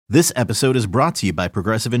This episode is brought to you by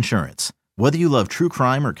Progressive Insurance. Whether you love true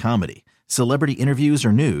crime or comedy, celebrity interviews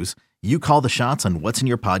or news, you call the shots on what's in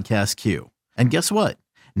your podcast queue. And guess what?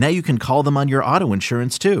 Now you can call them on your auto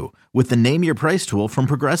insurance too with the Name Your Price tool from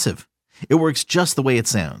Progressive. It works just the way it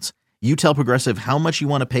sounds. You tell Progressive how much you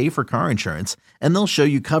want to pay for car insurance, and they'll show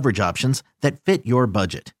you coverage options that fit your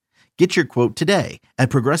budget. Get your quote today at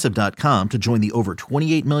Progressive.com to join the over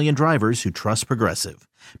 28 million drivers who trust Progressive.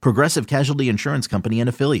 Progressive Casualty Insurance Company and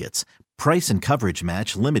Affiliates. Price and coverage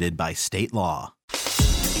match limited by state law.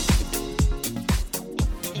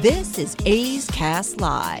 This is A's Cast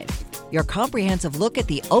Live, your comprehensive look at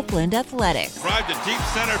the Oakland Athletics. Drive to deep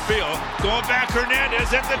center field. Going back,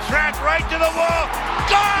 Hernandez at the track, right to the wall.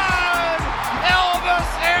 Gone! Elvis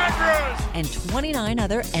Andrus! And 29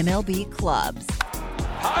 other MLB clubs.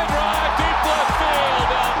 High drive, deep left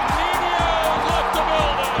field. El Nino left the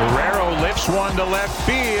building. Guerrero lifts one to left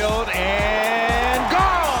field and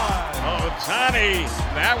gone! Ohtani,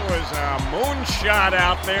 that was a moonshot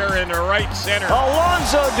out there in the right center.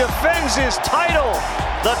 Alonso defends his title,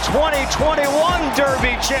 the 2021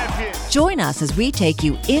 Derby champion. Join us as we take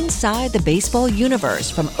you inside the baseball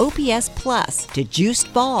universe, from OPS Plus to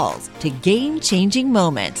juiced balls to game-changing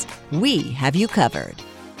moments. We have you covered.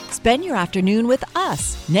 Spend your afternoon with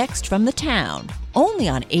us next from the town, only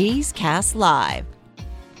on A's Cast Live.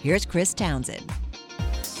 Here's Chris Townsend.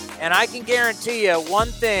 And I can guarantee you one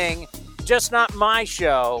thing, just not my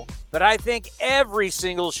show, but I think every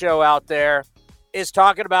single show out there is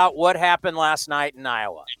talking about what happened last night in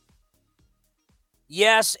Iowa.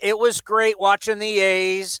 Yes, it was great watching the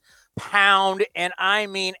A's pound, and I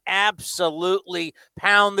mean absolutely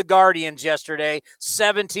pound the Guardians yesterday,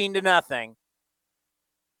 17-0.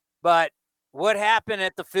 But what happened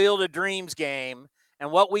at the Field of Dreams game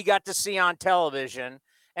and what we got to see on television,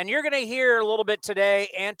 and you're going to hear a little bit today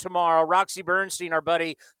and tomorrow. Roxy Bernstein, our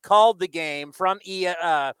buddy, called the game for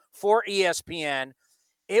ESPN.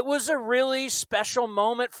 It was a really special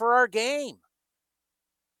moment for our game.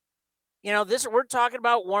 You know, we're talking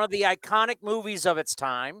about one of the iconic movies of its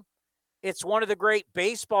time. It's one of the great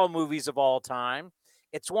baseball movies of all time.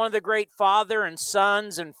 It's one of the great father and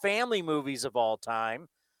sons and family movies of all time.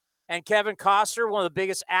 And Kevin Costner, one of the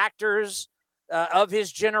biggest actors of his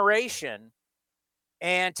generation.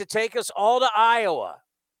 And to take us all to Iowa,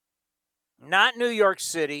 not New York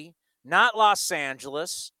City, not Los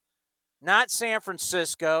Angeles, not San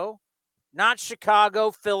Francisco, not Chicago,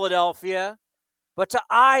 Philadelphia, but to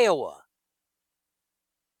Iowa.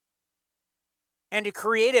 And to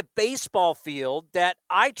create a baseball field that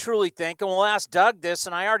I truly think, and we'll ask Doug this,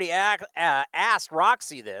 and I already asked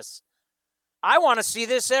Roxy this, I want to see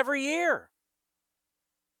this every year.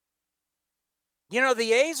 You know,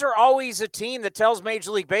 the A's are always a team that tells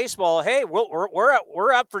Major League Baseball, hey,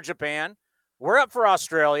 we're up for Japan. We're up for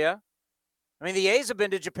Australia. I mean, the A's have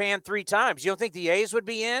been to Japan 3 times. You don't think the A's would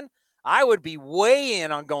be in? I would be way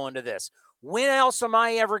in on going to this. When else am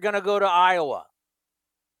I ever going to go to Iowa?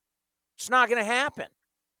 It's not going to happen.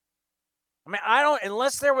 I mean,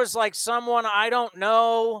 unless there was like someone I don't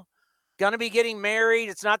know going to be getting married.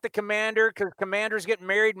 It's not the Commander, because Commander's getting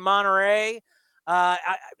married in Monterey.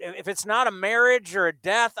 If it's not a marriage or a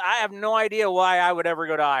death, I have no idea why I would ever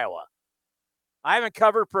go to Iowa. I haven't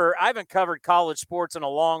covered college sports in a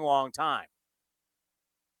long, long time.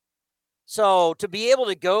 So to be able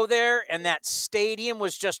to go there, and that stadium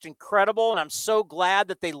was just incredible, and I'm so glad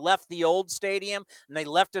that they left the old stadium and they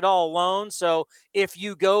left it all alone. So if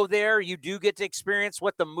you go there, you do get to experience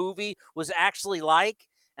what the movie was actually like.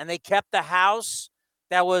 And they kept the house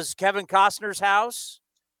that was Kevin Costner's house.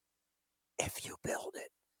 If you build it,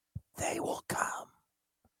 they will come.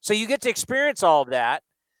 So you get to experience all of that.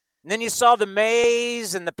 And then you saw the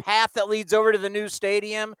maze and the path that leads over to the new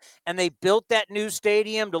stadium. And they built that new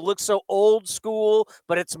stadium to look so old school,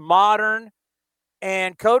 but it's modern.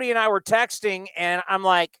 And Cody and I were texting, and I'm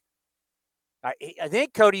like, I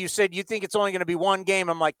think, Cody, you said you think it's only going to be one game.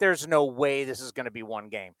 I'm like, there's no way this is going to be one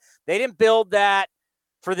game. They didn't build that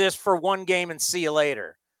for one game and see you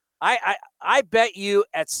later. I bet you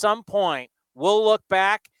at some point we'll look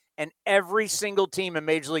back and every single team in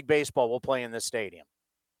Major League Baseball will play in this stadium.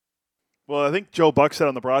 Well, I think Joe Buck said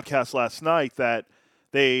on the broadcast last night that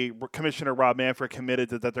Commissioner Rob Manfred committed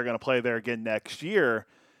that they're going to play there again next year.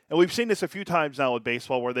 And we've seen this a few times now with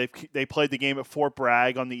baseball, where they played the game at Fort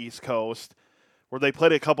Bragg on the East Coast, where they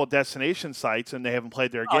played at a couple of destination sites, and they haven't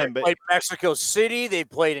played there again. They played Mexico City. They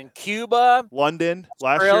played in Cuba. London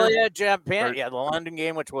Australia, last year. Japan. Yeah, the London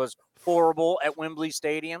game, which was horrible at Wembley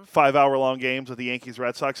Stadium. 5-hour-long games with the Yankees,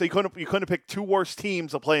 Red Sox. So you couldn't pick two worst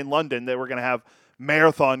teams to play in London that were going to have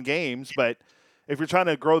marathon games. But if you're trying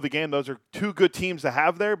to grow the game, those are two good teams to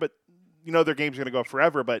have there, but their game's going to go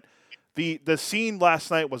forever. But the scene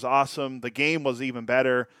last night was awesome. The game was even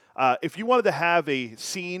better. If you wanted to have a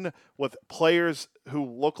scene with players who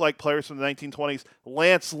look like players from the 1920s,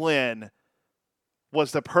 Lance Lynn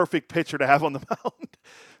was the perfect pitcher to have on the mound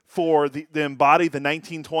for the embody the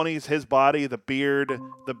 1920s, his body, the beard,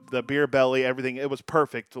 the beer belly, everything. It was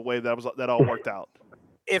perfect the way that all worked out.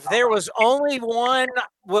 If there was only one,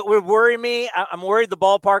 what would worry me, I'm worried the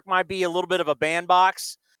ballpark might be a little bit of a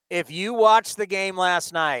bandbox. If you watched the game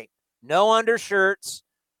last night, no undershirts,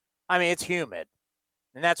 I mean, it's humid.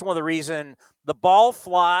 And that's one of the reasons the ball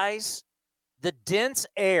flies, the dense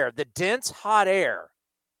air, the dense hot air,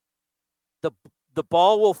 the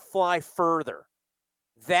ball will fly further.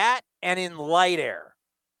 That and in light air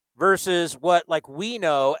versus what like we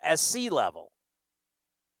know as sea level.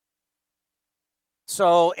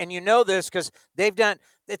 So, and this because they've done,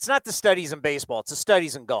 it's not the studies in baseball, it's the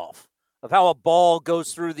studies in golf of how a ball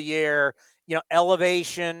goes through the air,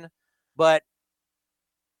 elevation, but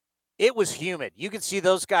it was humid. You could see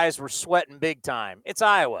those guys were sweating big time. It's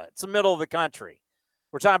Iowa. It's the middle of the country.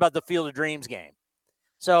 We're talking about the Field of Dreams game.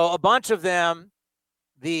 So a bunch of them,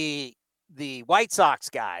 the White Sox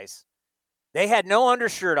guys, they had no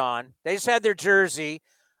undershirt on. They just had their jersey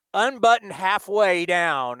unbuttoned halfway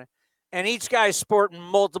down, and each guy's sporting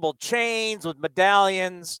multiple chains with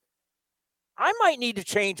medallions. I might need to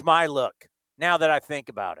change my look now that I think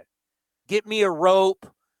about it. Get me a rope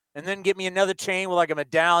and then get me another chain with like a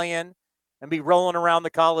medallion and be rolling around the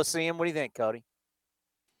Coliseum. What do you think, Cody?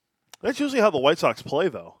 That's usually how the White Sox play,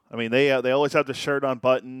 though. I mean, they always have the shirt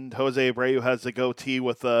unbuttoned. Jose Abreu has the goatee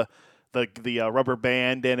with the rubber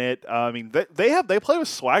band in it. I mean, they play with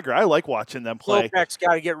swagger. I like watching them play. Kopech's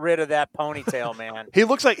got to get rid of that ponytail, man. He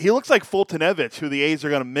looks like Fultonevich, who the A's are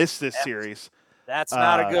going to miss this series. That's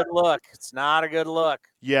not a good look. It's not a good look.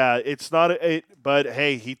 Yeah, it's not. But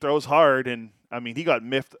hey, he throws hard, and I mean, he got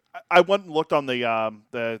miffed. I went and looked on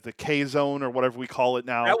the K zone or whatever we call it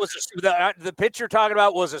now. That was the pitch you're talking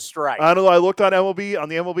about was a strike. I don't know. I looked on the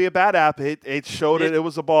MLB at bat app. It showed it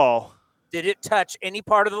was a ball. Did it touch any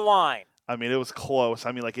part of the line? I mean, it was close.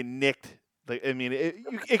 I mean, like it nicked.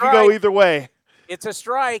 It could go either way. It's a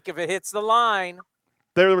strike if it hits the line.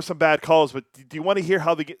 There were some bad calls, but do you want to hear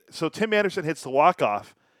how so Tim Anderson hits the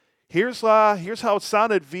walk-off. Here's how it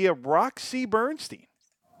sounded via Roxy Bernstein.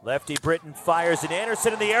 Lefty Britton fires and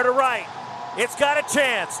Anderson in the air to right. It's got a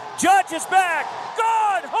chance. Judge is back.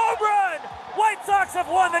 Gone. Home run. White Sox have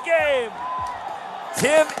won the game.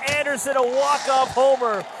 Tim Anderson, a walk-off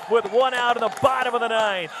homer with one out in the bottom of the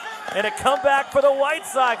ninth. And a comeback for the White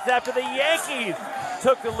Sox after the Yankees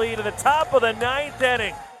took the lead at the top of the ninth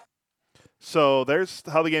inning. So there's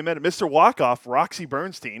how the game ended. Mr. Walk-Off, Roxy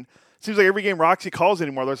Bernstein. Seems like every game Roxy calls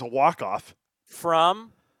anymore, there's a walk-off.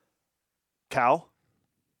 From? Cal?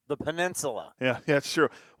 The Peninsula. Yeah, it's true.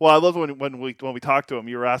 Well, I love when we talked to him,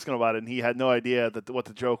 you were asking about it, and he had no idea what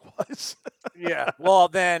the joke was. Yeah. Well,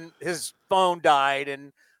 then his phone died,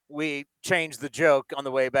 and we changed the joke on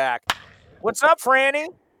the way back. What's up, Franny?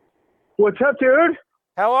 What's up, dude?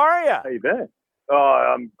 How are you? How you been?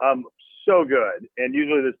 Oh, I'm so good. And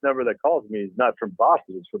usually this number that calls me is not from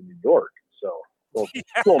Boston; it's from New York. So it's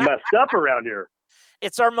a little messed up around here.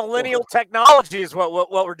 It's our millennial technology is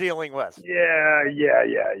what we're dealing with. Yeah.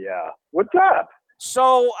 What's up?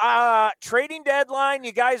 So, trading deadline,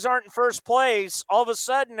 you guys aren't in first place. All of a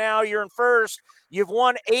sudden now you're in first. You've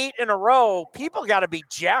won 8 in a row. People got to be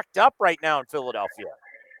jacked up right now in Philadelphia.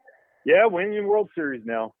 Yeah, winning World Series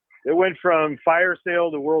now. It went from fire sale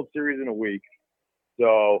to World Series in a week.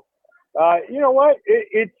 So, you know what?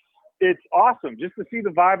 It's awesome just to see the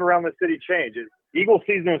vibe around the city change. Eagle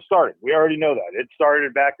season has started. We already know that. It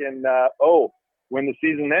started back in when the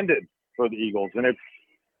season ended for the Eagles. And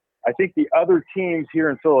I think the other teams here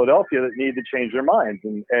in Philadelphia that need to change their minds.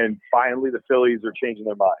 And finally the Phillies are changing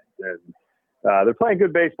their minds. And they're playing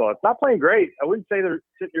good baseball. It's not playing great. I wouldn't say they're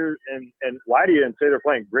sitting here and lie to you and say they're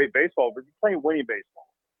playing great baseball, but they're playing winning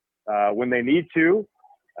baseball when they need to.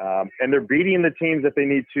 And they're beating the teams that they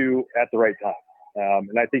need to at the right time.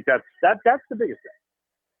 And I think that's the biggest thing.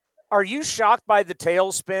 Are you shocked by the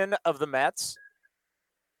tailspin of the Mets?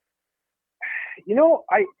 You know,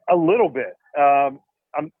 a little bit. I'm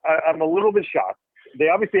a little bit shocked. They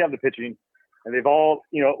obviously have the pitching, and they've all,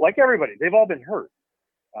 like everybody, they've all been hurt.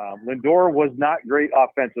 Lindor was not great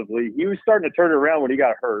offensively. He was starting to turn it around when he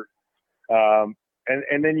got hurt.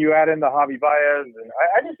 And then you add in the Javi Baez, and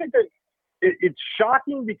I just think that it's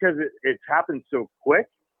shocking because it's happened so quick.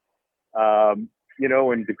 And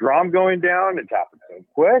DeGrom going down, it's happened so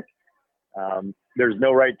quick. There's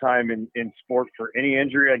no right time in sport for any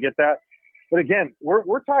injury. I get that. But again,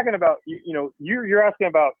 we're talking about, you're asking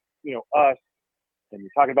about, us, and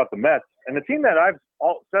you're talking about the Mets and the team that I've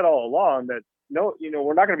said all along that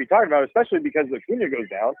we're not going to be talking about, especially because the Acuna goes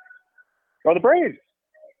down, are the Braves.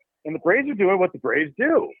 And the Braves are doing what the Braves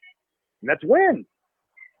do, and that's win.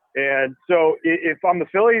 And so if I'm the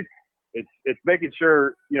Phillies, it's making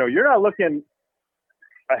sure, you're not looking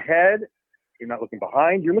ahead, you're not looking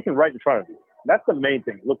behind, you're looking right in front of you. That's the main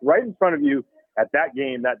thing. Look right in front of you at that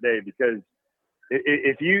game that day, because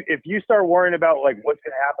if you start worrying about like what's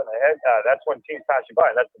going to happen ahead, that's when teams pass you by,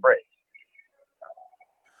 and that's the Braves.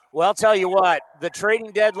 Well, I'll tell you what, the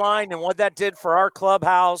trading deadline and what that did for our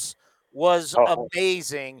clubhouse was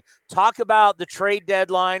amazing. Talk about the trade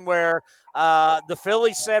deadline where the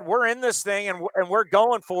Phillies said, we're in this thing and we're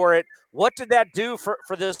going for it. What did that do for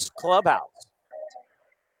this clubhouse?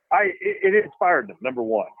 It inspired them, number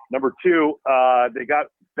one. Number two, they got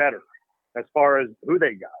better as far as who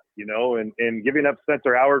they got, and giving up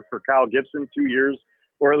Spencer Howard for Kyle Gibson 2 years,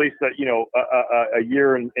 or at least, a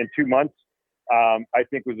year and 2 months, I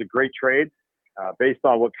think was a great trade. Based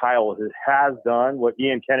on what Kyle has done, what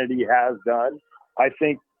Ian Kennedy has done. I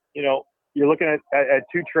think, you're looking at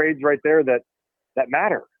two trades right there that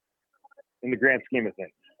matter in the grand scheme of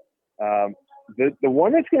things. The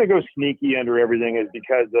one that's going to go sneaky under everything is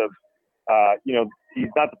because of, he's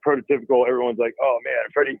not the prototypical, everyone's like, oh man,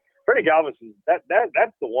 Freddie Galvis is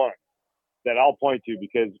that's the one that I'll point to,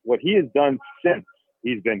 because what he has done since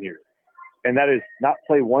he's been here, and that is not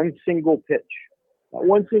play one single pitch. Not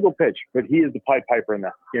one single pitch, but he is the Pied Piper in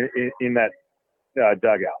that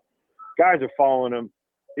dugout. Guys are following him.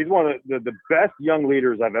 He's one of the best young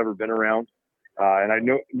leaders I've ever been around. And I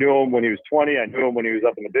knew him when he was 20. I knew him when he was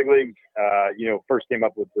up in the big leagues. First came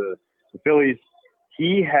up with the Phillies.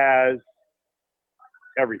 He has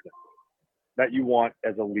everything that you want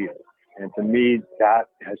as a leader. And to me, that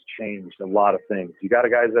has changed a lot of things. You got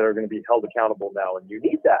guys that are going to be held accountable now, and you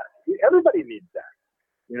need that. Everybody needs that.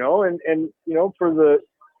 For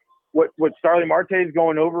what Starling Marte is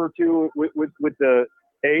going over to with the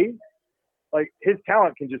A's, like his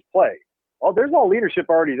talent can just play. Oh, there's all leadership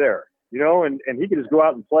already there, and he can just go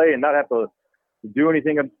out and play and not have to do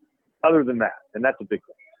anything other than that. And that's a big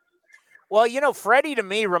thing. Well, Freddie to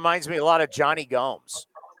me reminds me a lot of Johnny Gomes,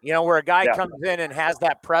 where a guy comes in and has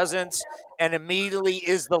that presence and immediately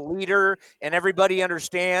is the leader and everybody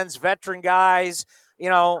understands. Veteran guys, we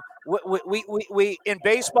in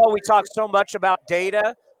baseball, we talk so much about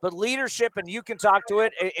data, but leadership, and you can talk to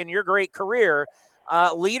it in your great career,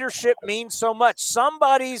 leadership means so much.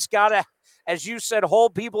 Somebody's got to, as you said,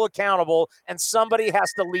 hold people accountable, and somebody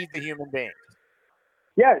has to lead the human being.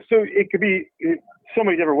 Yeah, so it could be so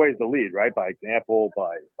many different ways to lead, right? By example,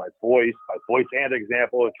 by voice and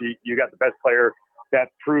example. If you got the best player that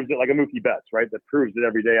proves it, like a Mookie Betts, right? That proves it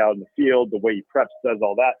every day out in the field, the way he preps, does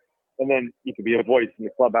all that. And then you could be a voice in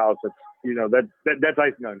the clubhouse. That's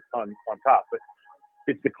icing on top. But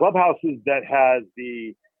it's the clubhouses that has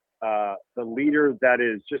the leader that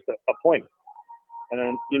is just a point. And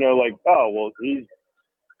then, he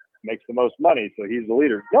makes the most money, so he's the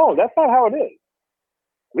leader. No, that's not how it is.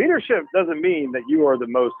 Leadership doesn't mean that you're the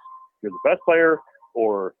best player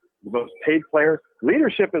or the most paid player.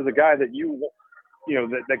 Leadership is a guy that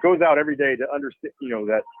that goes out every day to understand,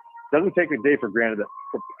 that doesn't take a day for granted, that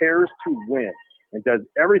prepares to win and does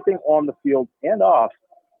everything on the field and off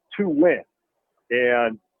to win.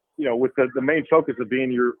 And, with the main focus of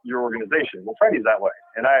being your organization. Well, Freddie's that way.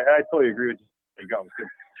 And I totally agree with you.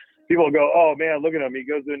 People go, oh man, look at him. He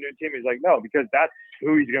goes to a new team. He's like, no, because that's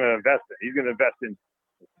who he's going to invest in. He's going to invest in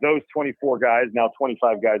those 24 guys, now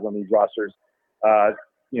 25 guys on these rosters,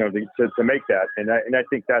 to make that. And I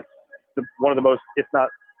think that's one of the most, if not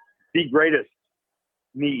the greatest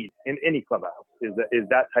need in any clubhouse is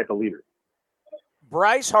that type of leader.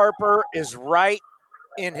 Bryce Harper is right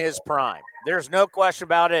in his prime. There's no question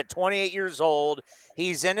about it. 28 years old.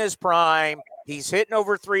 He's in his prime. He's hitting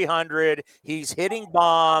over 300. He's hitting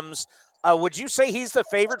bombs. Would you say he's the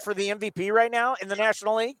favorite for the MVP right now in the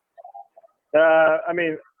National League? I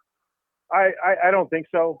don't think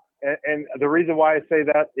so. And the reason why I say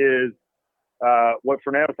that is what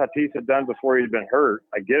Fernando Tatis had done before he'd been hurt.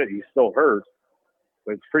 I get it. He's still hurt,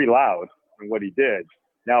 but it's pretty loud in what he did.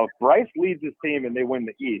 Now, if Bryce leads his team and they win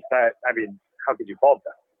the East, how could you fault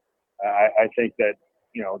that? I think that,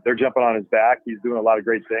 they're jumping on his back. He's doing a lot of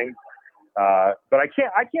great things. But I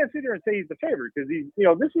can't sit there and say he's the favorite because you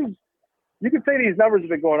could say these numbers have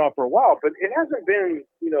been going on for a while, but it hasn't been,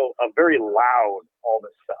 a very loud, all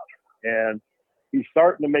this stuff. And he's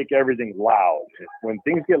starting to make everything loud. When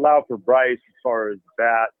things get loud for Bryce, as far as the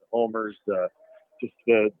bat, the homers, just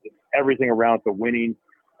everything around the winning,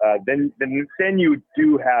 then you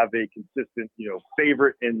do have a consistent,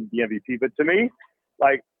 favorite in the MVP. But to me,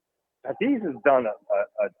 like, Tatis has done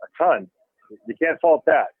a ton. You can't fault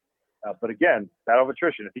that. But again, battle of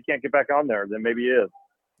attrition. If he can't get back on there, then maybe he is.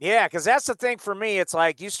 Yeah, because that's the thing for me. It's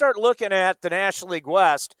like you start looking at the National League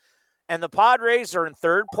West, and the Padres are in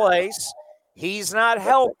third place. He's not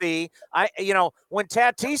healthy. When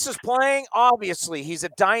Tatis is playing, obviously he's a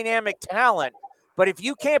dynamic talent. But if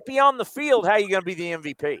you can't be on the field, how are you going to be the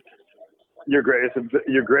MVP? Your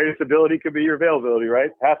greatest ability could be your availability, right?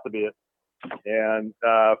 Has to be it. And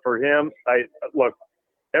for him, look.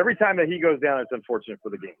 Every time that he goes down, it's unfortunate for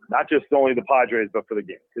the game. Not just only the Padres, but for the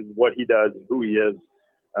game, because what he does, who he is,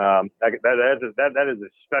 that is a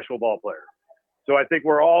special ball player. So I think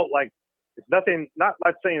we're all like, it's nothing. Not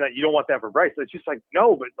saying that you don't want that for Bryce. It's just like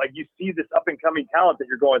no, but like you see this up and coming talent that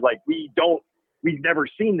you're going like we've never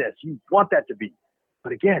seen this. You want that to be,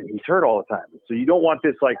 but again, he's hurt all the time. So you don't want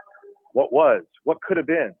this like what could have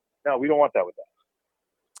been. No, we don't want that with that.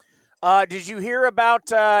 Did you hear about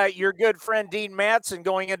your good friend Dean Matson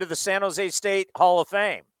going into the San Jose State Hall of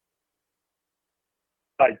Fame?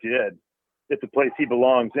 I did. It's a place he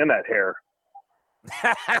belongs in that hair.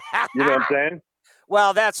 You know what I'm saying?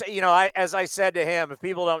 Well, that's, as I said to him, if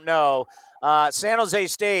people don't know, San Jose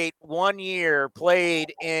State 1 year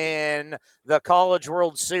played in the College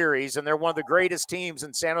World Series, and they're one of the greatest teams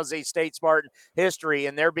in San Jose State Spartan history,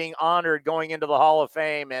 and they're being honored going into the Hall of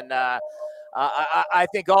Fame. And I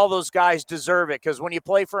think all those guys deserve it because when you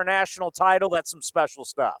play for a national title, that's some special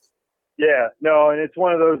stuff. Yeah, no, and it's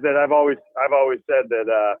one of those that I've always said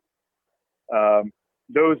that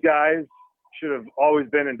those guys should have always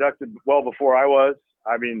been inducted well before I was.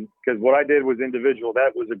 I mean, because what I did was individual.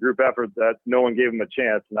 That was a group effort that no one gave them a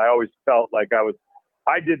chance, and I always felt like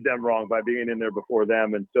I did them wrong by being in there before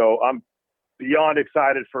them. And so I'm beyond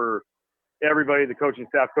excited for everybody, the coaching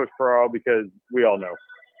staff, Coach Ferraro, because we all know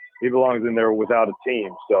he belongs in there without a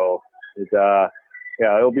team. So,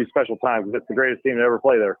 it'll be a special time because it's the greatest team to ever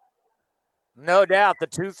play there. No doubt, the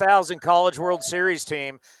 2000 College World Series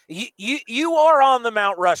team. You are on the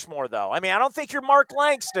Mount Rushmore, though. I mean, I don't think you're Mark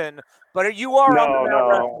Langston, but you are on the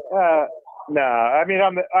Mount Rushmore. No, I mean,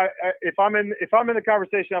 if I'm in the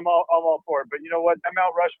conversation, I'm all for it. But you know what? That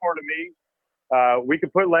Mount Rushmore to me, we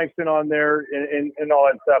could put Langston on there and all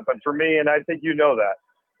that stuff. But for me, and I think you know that.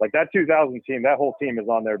 Like that 2000 team, that whole team is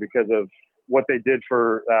on there because of what they did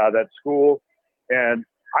for that school. And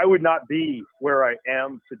I would not be where I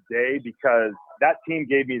am today because that team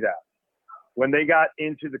gave me that. When they got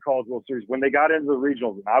into the College World Series, when they got into the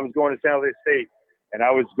regionals, and I was going to San Jose State, and I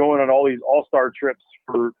was going on all these all-star trips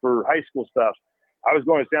for high school stuff. I was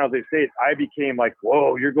going to San Jose State. I became like,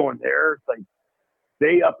 whoa, you're going there? It's like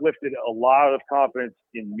they uplifted a lot of confidence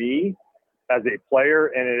in me as a player,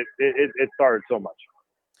 and it started so much.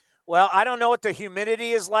 Well, I don't know what the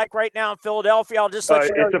humidity is like right now in Philadelphia. I'll just let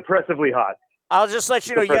you know. It's oppressively hot. I'll just let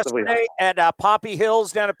you know yesterday at Poppy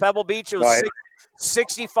Hills down at Pebble Beach, it was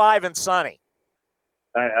 65 and sunny.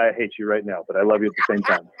 I hate you right now, but I love you at the same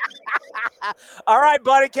time. All right,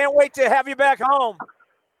 buddy. Can't wait to have you back home.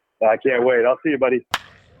 I can't wait. I'll see you, buddy.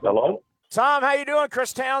 Hello? Tom, how you doing?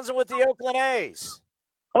 Chris Townsend with the Oakland A's.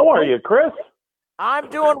 How are you, Chris? I'm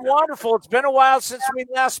doing wonderful. It's been a while since we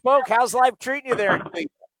last spoke. How's life treating you there?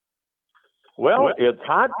 Well, it's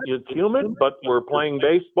hot, it's humid, but we're playing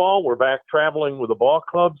baseball. We're back traveling with the ball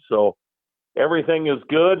club, so everything is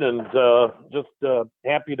good, and just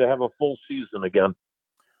happy to have a full season again.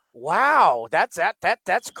 Wow, that's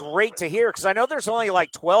great to hear because I know there's only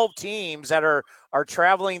like 12 teams that are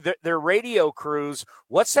traveling their radio crews.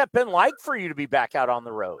 What's that been like for you to be back out on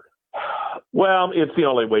the road? Well, it's the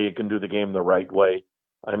only way you can do the game the right way.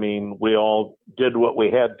 I mean, we all did what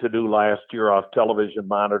we had to do last year off television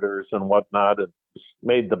monitors and whatnot and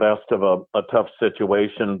made the best of a tough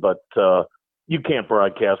situation, but you can't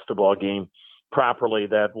broadcast a ball game properly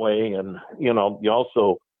that way. And, you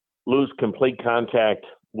also lose complete contact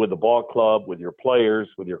with the ball club, with your players,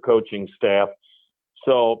 with your coaching staff.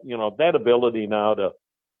 So, that ability now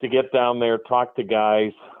to get down there, talk to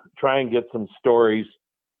guys, try and get some stories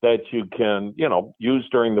that you can, use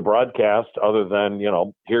during the broadcast other than,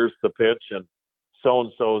 here's the pitch and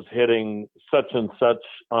so-and-so's hitting such and such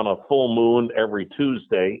on a full moon every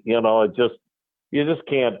Tuesday. You just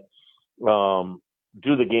can't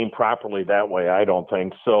do the game properly that way, I don't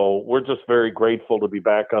think. So we're just very grateful to be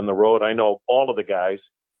back on the road. I know all of the guys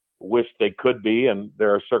wish they could be, and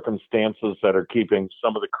there are circumstances that are keeping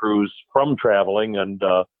some of the crews from traveling, and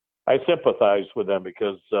I sympathize with them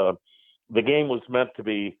because the game was meant to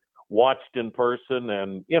be watched in person.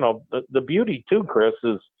 And, the beauty too, Chris,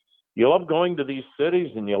 is you love going to these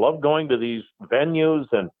cities and you love going to these venues,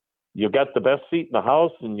 and you got the best seat in the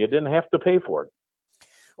house and you didn't have to pay for it.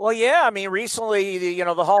 Well, yeah. I mean, recently,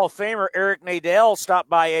 the Hall of Famer Eric Nadel stopped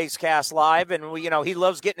by A's Cast Live, and he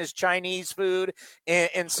loves getting his Chinese food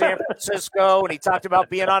in San Francisco, and he talked about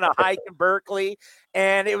being on a hike in Berkeley,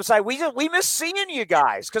 and it was like we miss seeing you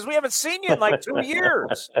guys because we haven't seen you in like 2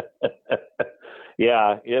 years.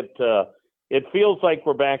 Yeah, it feels like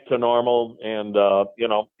we're back to normal, and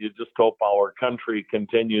you just hope our country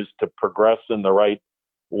continues to progress in the right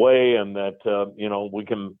way, and that we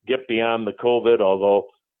can get beyond the COVID, although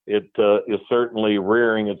it is certainly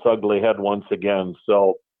rearing its ugly head once again.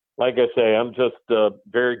 So, like I say, I'm just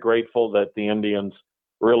very grateful that the Indians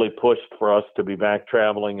really pushed for us to be back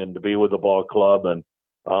traveling and to be with the ball club. And,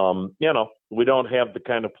 we don't have the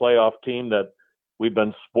kind of playoff team that we've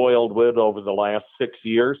been spoiled with over the last 6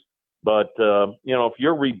 years. But, if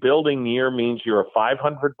your rebuilding year means you're a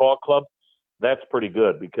 500 ball club, that's pretty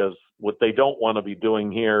good, because what they don't want to be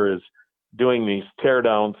doing here is doing these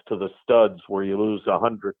teardowns to the studs where you lose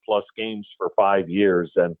 100+ games for 5 years,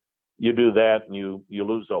 and you do that and you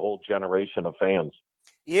lose a whole generation of fans.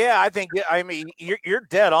 Yeah, you're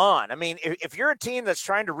dead on. I mean, if you're a team that's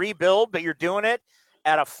trying to rebuild, but you're doing it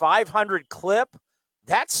at a 500 clip,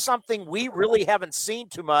 that's something we really haven't seen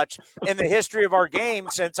too much in the history of our game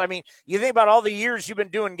since, you think about all the years you've been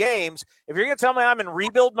doing games. If you're going to tell me I'm in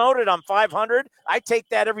rebuild mode and I'm 500, I take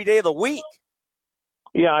that every day of the week.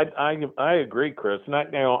 Yeah, I agree, Chris.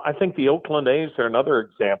 I think the Oakland A's are another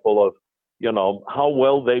example of, how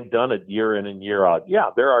well they've done it year in and year out. Yeah,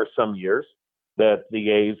 there are some years that the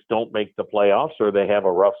A's don't make the playoffs or they have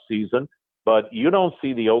a rough season, but you don't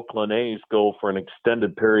see the Oakland A's go for an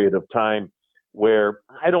extended period of time where,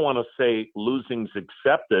 I don't want to say losing's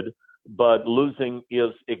accepted, but losing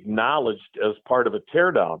is acknowledged as part of a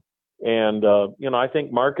teardown. And, I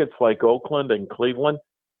think markets like Oakland and Cleveland,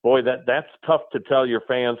 boy, that's tough to tell your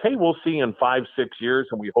fans, hey, we'll see you in 5-6 years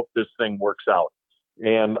and we hope this thing works out.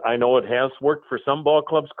 And I know it has worked for some ball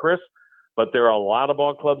clubs, Chris, but there are a lot of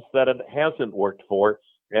ball clubs that it hasn't worked for,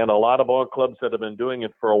 and a lot of ball clubs that have been doing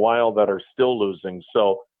it for a while that are still losing.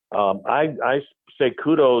 So I say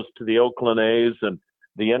kudos to the Oakland A's and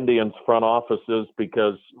the Indians front offices,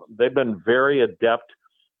 because they've been very adept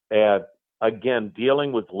at, again,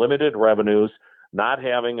 dealing with limited revenues, not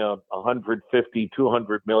having a $150,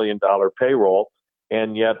 $200 million payroll.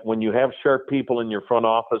 And yet when you have sharp people in your front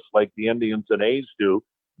office like the Indians and A's do,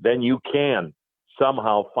 then you can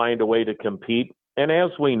somehow find a way to compete. And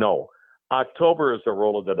as we know, October is a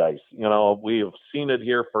roll of the dice. We have seen it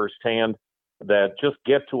here firsthand, that just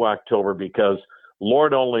get to October, because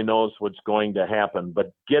Lord only knows what's going to happen.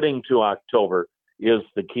 But getting to October is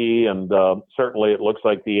the key. And certainly it looks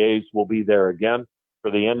like the A's will be there again.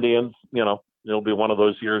 For the Indians, it'll be one of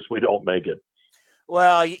those years we don't make it.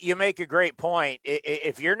 Well, you make a great point.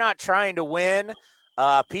 If you're not trying to win,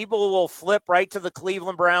 people will flip right to the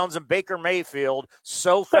Cleveland Browns and Baker Mayfield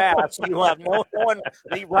so fast. You have no one,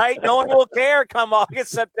 right? No one will care come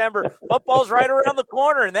August, September. Football's right around the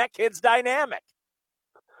corner, and that kid's dynamic.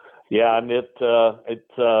 Yeah, and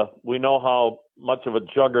we know how much of a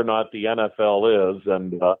juggernaut the NFL is,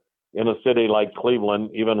 and in a city like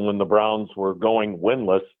Cleveland, even when the Browns were going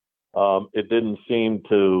winless, it didn't seem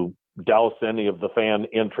to douse any of the fan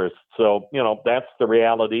interest. So, that's the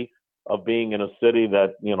reality of being in a city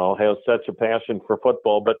that, has such a passion for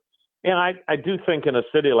football. But, I do think in a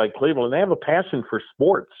city like Cleveland, they have a passion for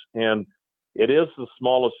sports. And it is the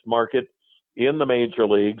smallest market in the major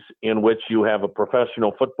leagues in which you have a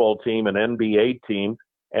professional football team, an NBA team,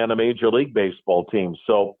 and a Major League Baseball team.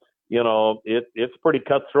 So, it's pretty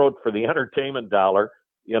cutthroat for the entertainment dollar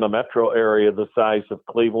in a metro area the size of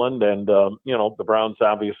Cleveland. And, the Browns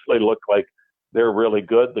obviously look like they're really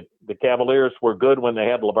good. The Cavaliers were good when they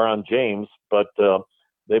had LeBron James, but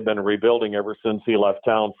they've been rebuilding ever since he left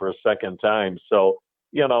town for a second time. So,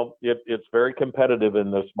 it's very competitive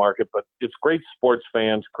in this market, but it's great sports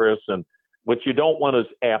fans, Chris, and what you don't want is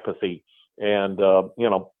apathy. And,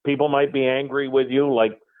 people might be angry with you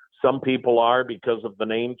like some people are because of the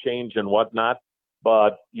name change and whatnot,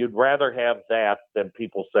 but you'd rather have that than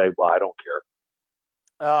people say, well, I don't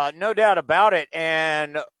care. No doubt about it.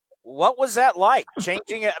 And what was that like,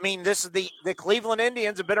 changing it? I mean, this is the Cleveland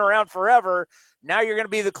Indians have been around forever. Now you're going to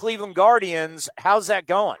be the Cleveland Guardians. How's that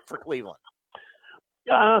going for Cleveland?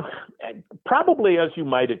 Probably as you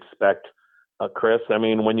might expect, Chris. I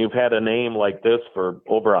mean, when you've had a name like this for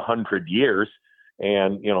over 100 years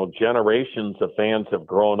and, generations of fans have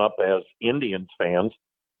grown up as Indians fans,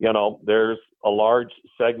 there's a large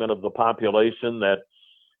segment of the population that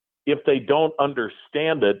if they don't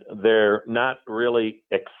understand it, they're not really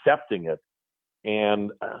accepting it.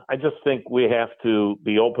 And I just think we have to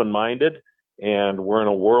be open-minded, and we're in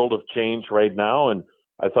a world of change right now. And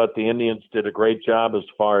I thought the Indians did a great job as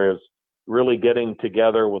far as really getting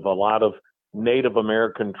together with a lot of Native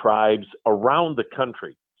American tribes around the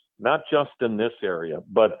country, not just in this area,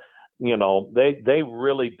 but they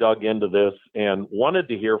really dug into this and wanted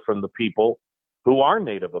to hear from the people who are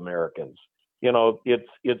Native Americans.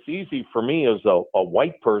 It's easy for me as a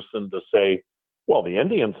white person to say, well, the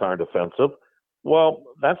Indians aren't offensive. Well,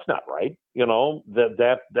 that's not right.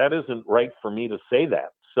 That isn't right for me to say that.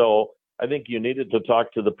 So I think you needed to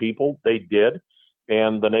talk to the people. They did.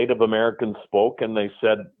 And the Native Americans spoke and they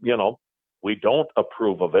said, we don't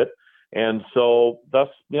approve of it. And so thus,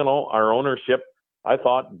 our ownership, I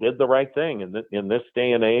thought, did the right thing in this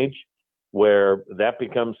day and age where that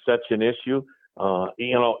becomes such an issue.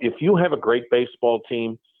 If you have a great baseball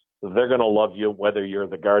team, they're going to love you, whether you're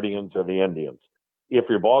the Guardians or the Indians. If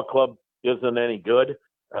your ball club isn't any good,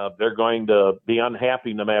 they're going to be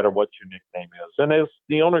unhappy no matter what your nickname is. And as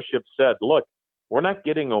the ownership said, look, we're not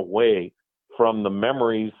getting away from the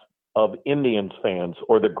memories of Indians fans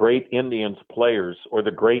or the great Indians players or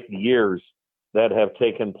the great years that have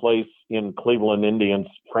taken place in Cleveland Indians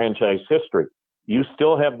franchise history. You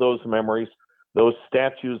still have those memories, those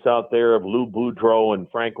statues out there of Lou Boudreau and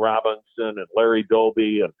Frank Robinson and Larry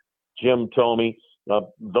Doby and Jim Thome.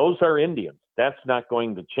 Those are Indians. That's not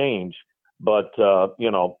going to change. But,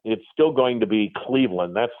 it's still going to be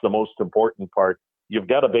Cleveland. That's the most important part. You've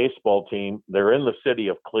got a baseball team. They're in the city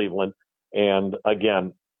of Cleveland. And,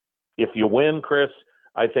 again, if you win, Chris,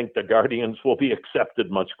 I think the Guardians will be accepted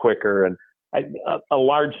much quicker. And a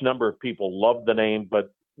large number of people love the name,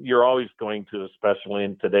 but you're always going to, especially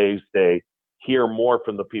in today's day, hear more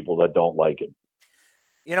from the people that don't like it.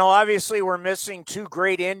 Obviously we're missing two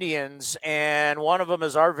great Indians, and one of them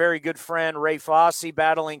is our very good friend Ray Fosse,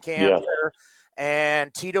 battling cancer,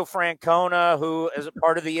 and Tito Francona, who is a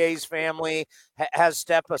part of the A's family, has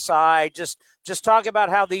stepped aside. Just talk about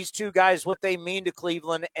how these two guys, what they mean to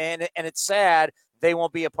Cleveland, and it's sad they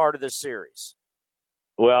won't be a part of this series.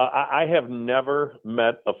 Well, I have never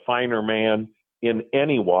met a finer man in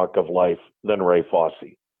any walk of life than Ray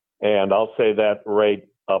Fosse, and I'll say that right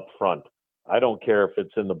up front. I don't care if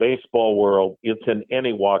it's in the baseball world, it's in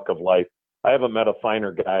any walk of life. I haven't met a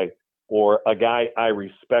finer guy or a guy I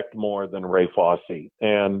respect more than Ray Fosse.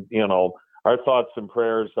 And, our thoughts and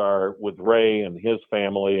prayers are with Ray and his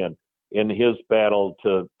family and in his battle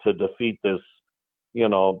to defeat this,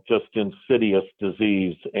 just insidious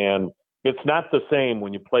disease. And it's not the same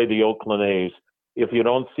when you play the Oakland A's if you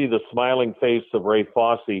don't see the smiling face of Ray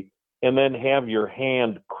Fosse and then have your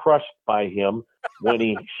hand crushed by him when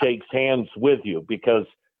he shakes hands with you, because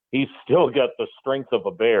he's still got the strength of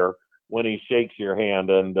a bear when he shakes your hand.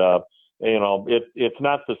 And, it's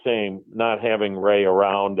not the same not having Ray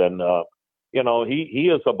around. And,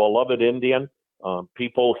 he is a beloved Indian.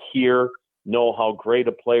 People here know how great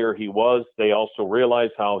a player he was. They also realize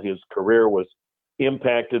how his career was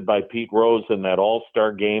impacted by Pete Rose in that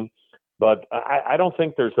All-Star game. But I don't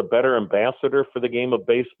think there's a better ambassador for the game of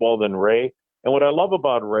baseball than Ray. And what I love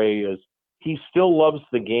about Ray is he still loves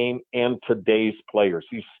the game and today's players.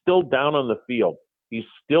 He's still down on the field. He's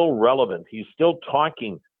still relevant. He's still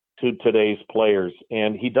talking to today's players,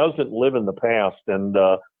 and he doesn't live in the past. And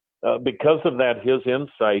because of that, his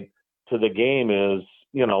insight to the game is,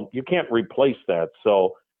 you can't replace that.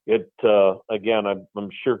 So again, I'm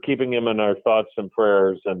sure keeping him in our thoughts and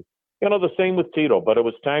prayers. And, the same with Tito, but it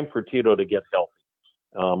was time for Tito to get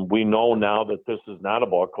healthy. We know now that this is not a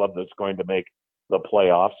ball club that's going to make the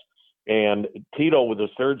playoffs. And Tito, with the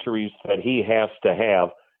surgeries that he has to have,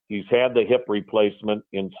 he's had the hip replacement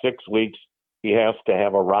in 6 weeks. He has to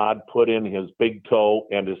have a rod put in his big toe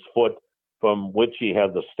and his foot, from which he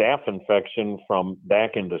had the staph infection from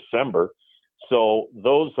back in December. So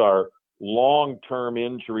those are long-term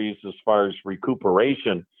injuries as far as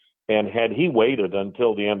recuperation. And had he waited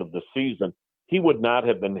until the end of the season, he would not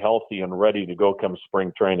have been healthy and ready to go come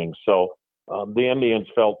spring training. So the Indians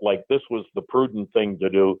felt like this was the prudent thing to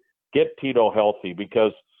do, get Tito healthy,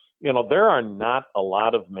 because, there are not a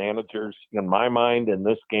lot of managers in my mind in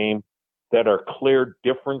this game that are clear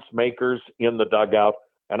difference makers in the dugout.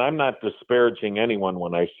 And I'm not disparaging anyone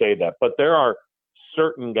when I say that, but there are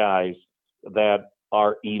certain guys that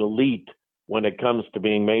are elite when it comes to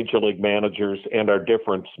being major league managers and are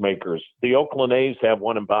difference makers. The Oakland A's have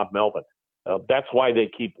one in Bob Melvin. That's why they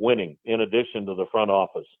keep winning, in addition to the front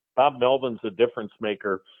office. Bob Melvin's a difference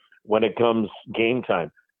maker when it comes game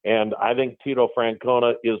time. And I think Tito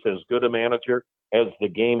Francona is as good a manager as the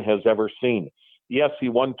game has ever seen. Yes, he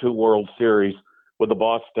won 2 World Series with the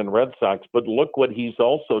Boston Red Sox, but look what he's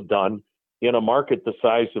also done in a market the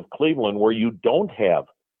size of Cleveland, where you don't have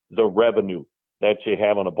the revenue that you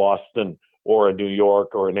have in a Boston or a New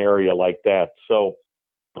York or an area like that. So,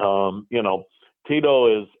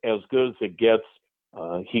 Tito is as good as it gets.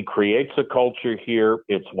 He creates a culture here.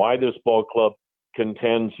 It's why this ball club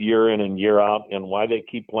contends year in and year out, and why they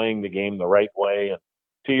keep playing the game the right way. And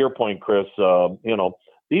to your point, Chris,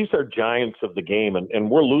 these are giants of the game, and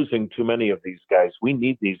we're losing too many of these guys. We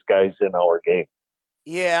need these guys in our game.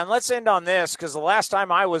 Yeah, and let's end on this, because the last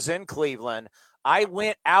time I was in Cleveland, I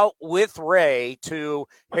went out with Ray to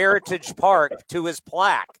Heritage Park to his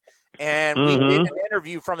plaque. And we did an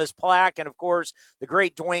interview from his plaque. And, of course, the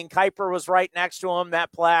great Dwayne Kuiper was right next to him,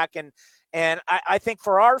 that plaque. And I think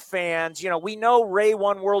for our fans, we know Ray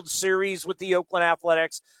won World Series with the Oakland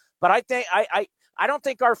Athletics, but I think I don't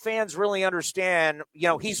think our fans really understand,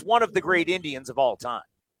 he's one of the great Indians of all time.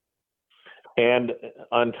 And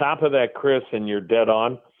on top of that, Chris, and you're dead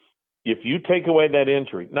on, if you take away that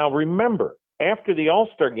injury. Now, remember, after the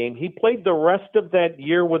All-Star game, he played the rest of that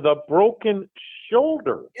year with a broken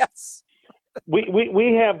shoulder. Yes.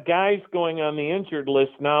 We have guys going on the injured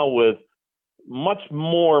list now with much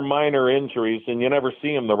more minor injuries, and you never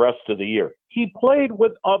see him the rest of the year. He played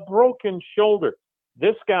with a broken shoulder.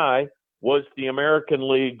 This guy was the American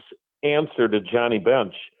League's answer to Johnny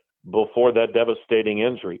Bench before that devastating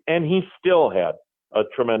injury, and he still had a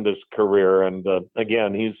tremendous career. And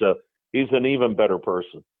again, he's an even better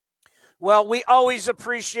person. Well, we always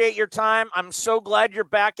appreciate your time. I'm so glad you're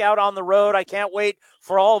back out on the road. I can't wait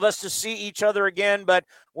for all of us to see each other again. But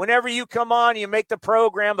whenever you come on, you make the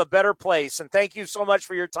program a better place. And thank you so much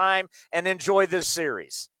for your time, and enjoy this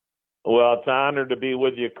series. Well, it's an honor to be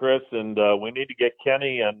with you, Chris. And we need to get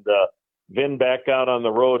Kenny and Vin back out on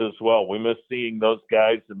the road as well. We miss seeing those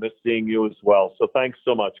guys and miss seeing you as well. So thanks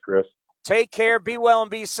so much, Chris. Take care. Be well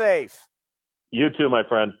and be safe. You too, my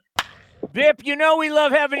friend. Bip, we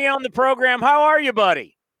love having you on the program. How are you,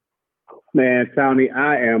 buddy? Man, Tony,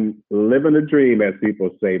 I am living the dream, as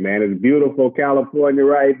people say, man. It's beautiful California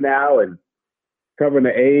right now, and covering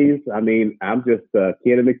the A's. I mean, I'm just a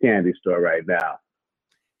kid in the candy store right now.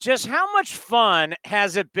 Just how much fun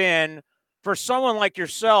has it been for someone like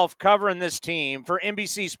yourself covering this team for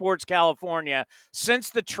NBC Sports California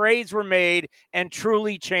since the trades were made and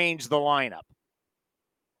truly changed the lineup?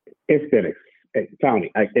 It's been Tony,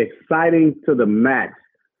 exciting to the max.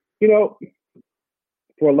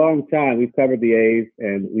 For a long time, we've covered the A's,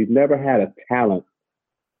 and we've never had a talent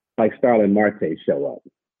like Starling Marte show up.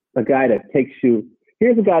 A guy that takes you –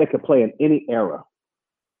 here's a guy that could play in any era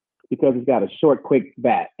because he's got a short, quick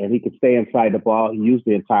bat, and he can stay inside the ball. He uses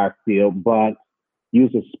the entire field, bunt,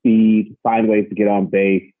 uses speed, find ways to get on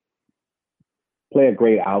base, play a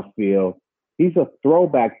great outfield. He's a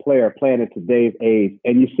throwback player playing in today's A's.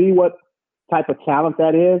 And you see what type of talent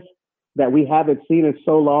that is that we haven't seen in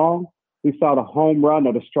so long? We saw the home run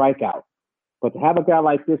or the strikeout. But to have a guy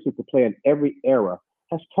like this who can play in every era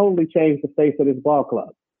has totally changed the face of this ball club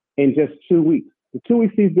in just 2 weeks. The 2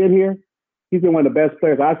 weeks he's been here, he's been one of the best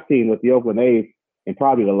players I've seen with the Oakland A's in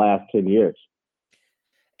probably the last 10 years.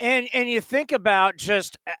 And you think about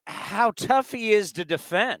just how tough he is to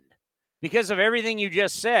defend because of everything you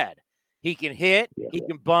just said. He can hit, he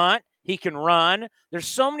can bunt, he can run. There's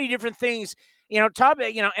so many different things, and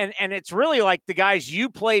it's really like the guys you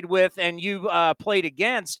played with and you played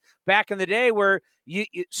against back in the day where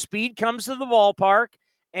speed comes to the ballpark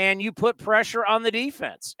and you put pressure on the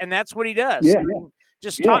defense. And that's what he does. Yeah.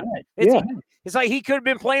 It's like he could have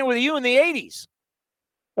been playing with you in the 80s.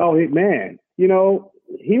 Oh, man.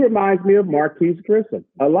 He reminds me of Marquise Grissom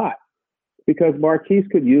a lot because Marquise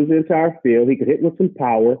could use the entire field. He could hit with some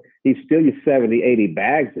power. He'd steal you 70, 80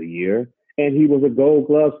 bags a year. And he was a Gold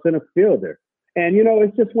Glove center fielder. And,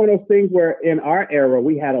 it's just one of those things where in our era,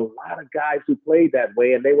 we had a lot of guys who played that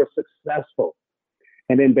way and they were successful.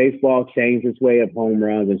 And then baseball changed its way of home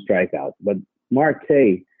runs and strikeouts. But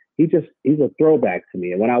Marte, he's a throwback to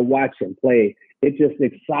me. And when I watch him play, it just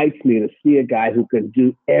excites me to see a guy who can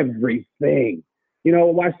do everything. I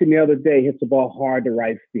watched him the other day, hits the ball hard to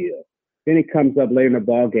right field. Then he comes up later in the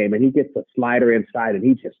ball game and he gets a slider inside and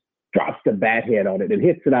he just drops the bat head on it and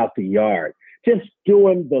hits it out the yard. Just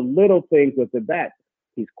doing the little things with the bat.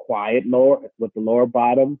 He's quiet with the lower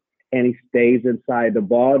bottom, and he stays inside the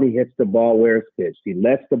ball, and he hits the ball where it's pitched. He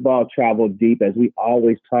lets the ball travel deep, as we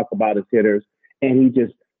always talk about as hitters, and he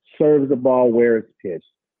just serves the ball where it's pitched.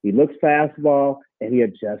 He looks fastball, and he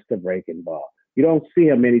adjusts the breaking ball. You don't see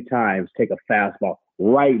him many times take a fastball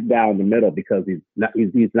right down the middle because he's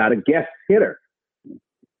not a guest hitter.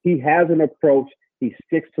 He has an approach. He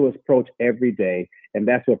sticks to his approach every day, and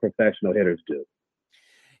that's what professional hitters do.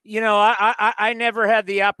 You know, I never had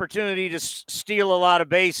the opportunity to steal a lot of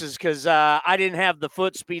bases because I didn't have the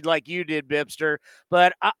foot speed like you did, Bipster.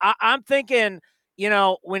 But I'm thinking, you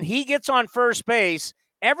know, when he gets on first base,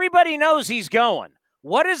 everybody knows he's going.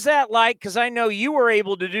 What is that like? Because I know you were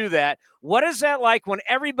able to do that. What is that like when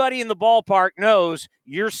everybody in the ballpark knows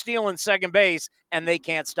you're stealing second base and they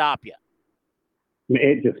can't stop you?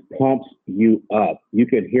 It just pumps you up. You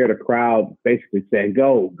can hear the crowd basically saying,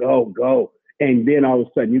 go, go, go. And then all of a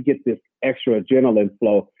sudden you get this extra adrenaline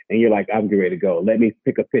flow and you're like, I'm ready to go. Let me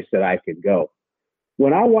pick a pitch that I can go.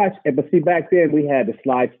 When I watched, but see, back then we had the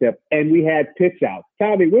slide step and we had pitch outs.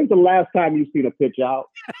 Tommy, when's the last time you've seen a pitch out?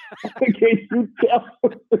 Can you tell?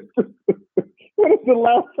 When is the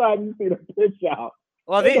last time you've seen a pitch out?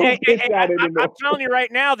 Well, I'm telling you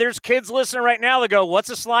right now, there's kids listening right now that go, what's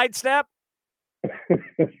a slide step?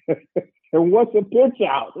 And what's a pitch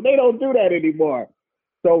out? They don't do that anymore.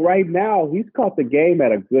 So right now, he's caught the game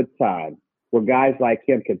at a good time where guys like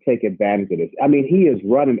him can take advantage of this. I mean, he is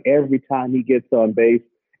running every time he gets on base.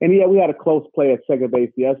 And yeah, we had a close play at second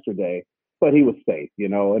base yesterday, but he was safe, you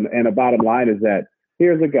know. And the bottom line is that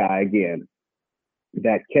here's a guy, again,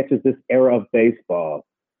 that catches this era of baseball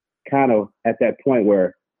kind of at that point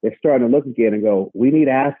where they're starting to look again and go, we need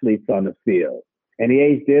athletes on the field. And the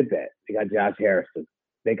A's did that. They got Josh Harrison.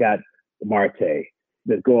 They got Marte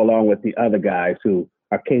that go along with the other guys who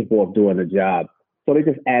are capable of doing the job. So they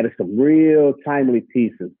just added some real timely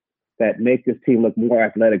pieces that make this team look more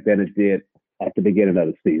athletic than it did at the beginning of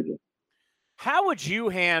the season. How would you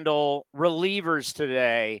handle relievers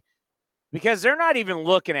today? Because they're not even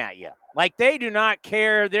looking at you. Like, they do not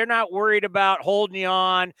care. They're not worried about holding you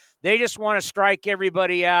on. They just want to strike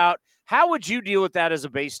everybody out. How would you deal with that as a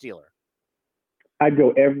base stealer? I'd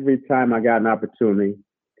go every time I got an opportunity.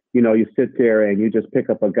 You know, you sit there and you just pick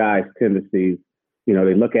up a guy's tendencies. You know,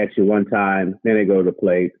 they look at you one time, then they go to the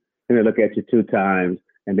plate, then they look at you two times,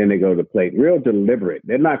 and then they go to the plate. Real deliberate.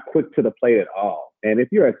 They're not quick to the plate at all. And if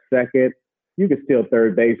you're at second, you can steal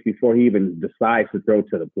third base before he even decides to throw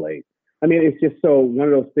to the plate. I mean, it's just so one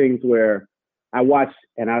of those things where I watched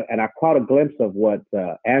and I caught a glimpse of what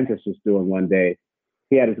Andrus was doing one day.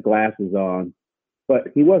 He had his glasses on, but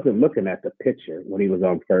he wasn't looking at the pitcher when he was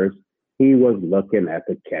on first. He was looking at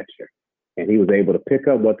the catcher, and he was able to pick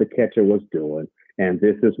up what the catcher was doing. And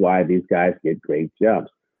this is why these guys get great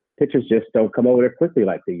jumps. Pitchers just don't come over there quickly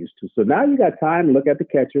like they used to. So now you got time to look at the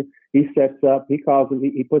catcher. He sets up. He calls him.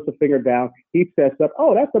 He puts a finger down. He sets up.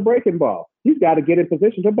 Oh, that's a breaking ball. He's got to get in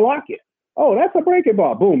position to block it. Oh, that's a breaking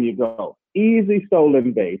ball. Boom, you go. Easy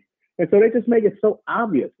stolen base. And so they just make it so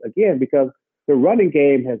obvious, again, because the running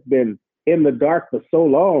game has been in the dark for so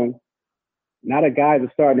long. Now that guys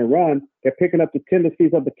are starting to run, they're picking up the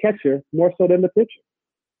tendencies of the catcher more so than the pitcher.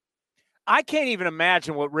 I can't even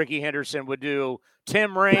imagine what Ricky Henderson would do.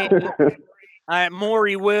 Tim Raine,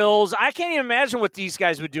 Maury Wills. I can't even imagine what these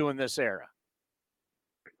guys would do in this era.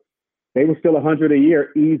 They were still 100 a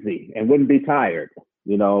year easy and wouldn't be tired,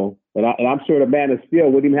 you know. And I'm sure the man of steel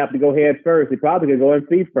wouldn't even have to go head first. He probably could go in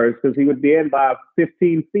feet first because he would be in by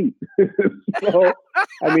 15 feet. So,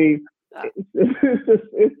 I mean,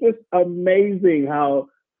 it's just amazing how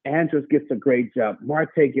Andrus gets a great jump.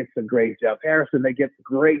 Marte gets a great jump. Harrison, they get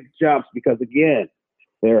great jumps because, again,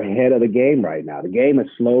 they're ahead of the game right now. The game has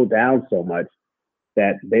slowed down so much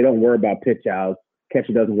that they don't worry about pitch outs.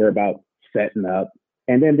 Catcher doesn't worry about setting up.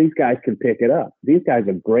 And then these guys can pick it up. These guys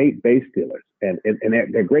are great base stealers. And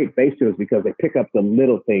they're great base stealers because they pick up the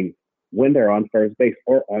little things when they're on first base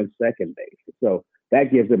or on second base. So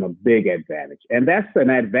that gives them a big advantage. And that's an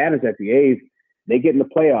advantage that the A's, they get in the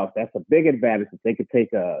playoffs. That's a big advantage that they could take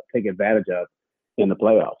advantage of in the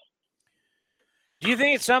playoffs. Do you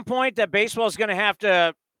think at some point that baseball is going to have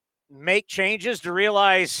to make changes to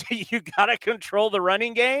realize you got to control the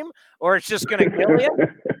running game, or it's just going to kill you?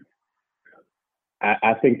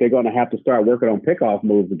 I think they're going to have to start working on pickoff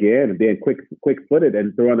moves again and being quick-footed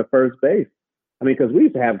and throwing the first base. I mean, because we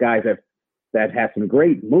used to have guys that had some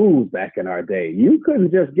great moves back in our day. You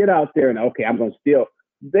couldn't just get out there and, okay, I'm going to steal.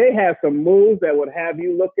 They had some moves that would have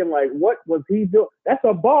you looking like, what was he doing? That's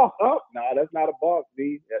a balk. Oh, no, that's not a balk,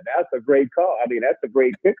 D. That's a great call. I mean, that's a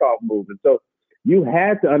great pickoff move. And so you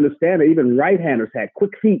had to understand that even right-handers had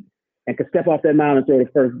quick feet and could step off that mound and throw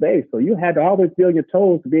to first base. So you had to always be on your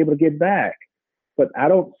toes to be able to get back. But I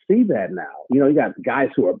don't see that now. You know, you got guys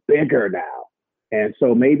who are bigger now. And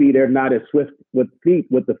so maybe they're not as swift with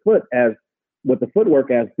the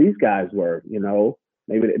footwork as these guys were, you know.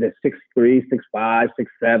 Maybe they're 6'3", 6'5",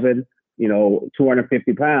 6'7", you know,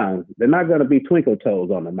 250 pounds. They're not going to be twinkle toes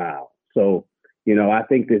on the mound. So I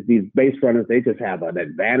think that these base runners, they just have an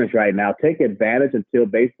advantage right now. Take advantage until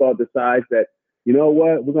baseball decides that, you know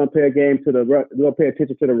what, we're going to pay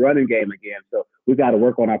attention to the running game again. So we got to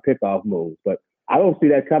work on our pickoff moves. But I don't see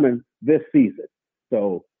that coming this season.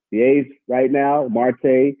 So the A's right now,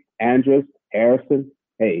 Marte, Andrus, Harrison,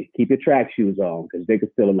 hey, keep your track shoes on because they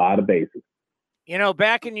can steal a lot of bases.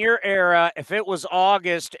 Back in your era, if it was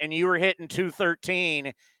August and you were hitting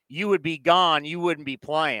 213, you would be gone. You wouldn't be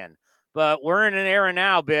playing. But we're in an era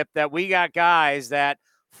now, Bip, that we got guys that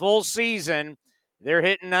full season, they're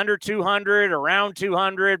hitting under 200, around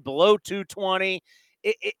 200, below 220.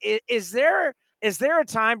 Is there a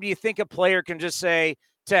time, do you think, a player can just say,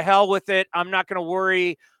 to hell with it, I'm not going to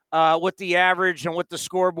worry what the average and what the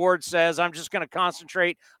scoreboard says. I'm just going to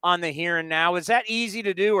concentrate on the here and now. Is that easy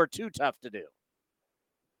to do or too tough to do?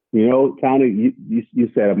 Tony,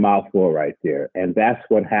 you said a mouthful right there, and that's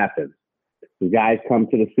what happens. The guys come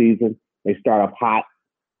to the season, they start off hot,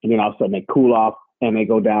 and then all of a sudden they cool off, and they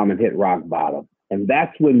go down and hit rock bottom. And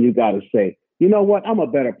that's when you got to say, you know what, I'm a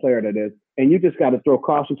better player than this, and you just got to throw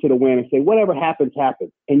caution to the wind and say, whatever happens,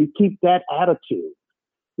 happens. And you keep that attitude.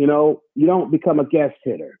 You don't become a guest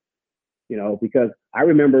hitter, because I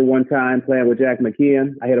remember one time playing with Jack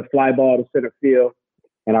McKeon, I hit a fly ball to center field,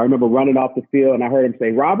 and I remember running off the field, and I heard him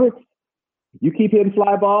say, Robert, you keep hitting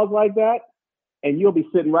fly balls like that, and you'll be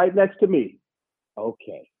sitting right next to me.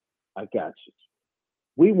 Okay, I got you.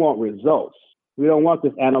 We want results. We don't want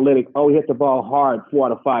this analytic, he hit the ball hard 4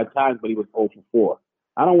 out of 5 times, but he was 0 for 4.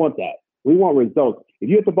 I don't want that. We want results. If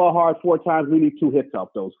you hit the ball hard 4 times, we need 2 hits off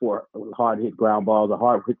those 4 hard hit ground balls or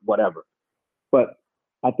hard hit whatever. But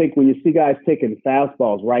I think when you see guys taking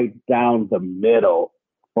fastballs right down the middle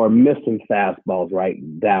or missing fastballs right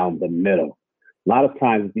down the middle, a lot of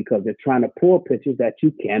times it's because they're trying to pull pitches that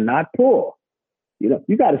you cannot pull. You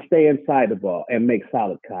got to stay inside the ball and make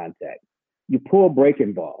solid contact. You pull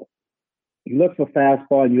breaking balls. You look for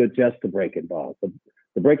fastball and you adjust to breaking balls.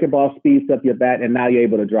 The breaking ball speeds up your bat, and now you're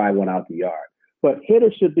able to drive one out the yard. But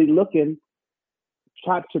hitters should be looking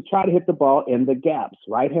try to hit the ball in the gaps.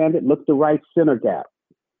 Right-handed, look the right center gap.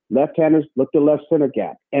 Left-handers, look the left center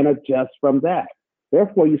gap and adjust from that.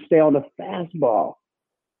 Therefore, you stay on the fastball.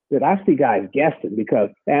 But I see guys guessing because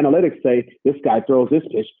analytics say this guy throws this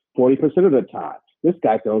pitch 40% of the time. This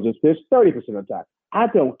guy throws this pitch 30% of the time. I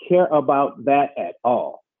don't care about that at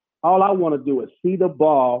all. All I want to do is see the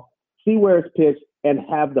ball, see where it's pitched, and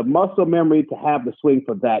have the muscle memory to have the swing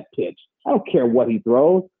for that pitch. I don't care what he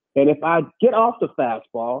throws. And if I get off the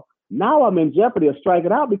fastball, now I'm in jeopardy of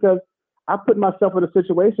striking out because I put myself in a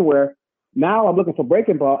situation where now I'm looking for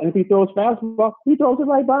breaking ball. And if he throws fastball, he throws it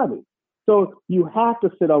right by me. So you have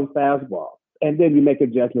to sit on fastball, and then you make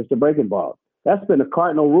adjustments to breaking balls. That's been the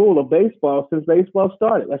cardinal rule of baseball since baseball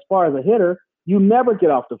started. As far as a hitter, you never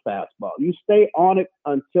get off the fastball. You stay on it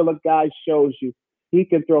until a guy shows you he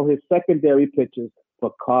can throw his secondary pitches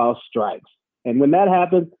for called strikes. And when that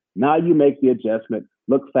happens, now you make the adjustment,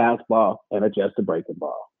 look fastball, and adjust the breaking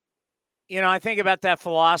ball. I think about that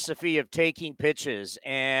philosophy of taking pitches,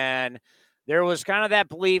 and there was kind of that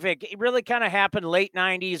belief. It really kind of happened late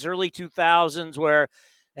 90s, early 2000s where,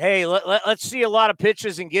 hey, let's see a lot of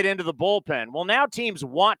pitches and get into the bullpen. Well, now teams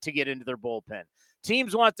want to get into their bullpen.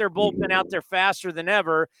 Teams want their bullpen out there faster than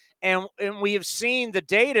ever, and we have seen the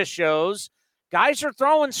data shows guys are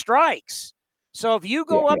throwing strikes. So if you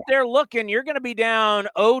go up there looking, you're going to be down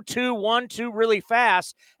 0-2, 1-2 really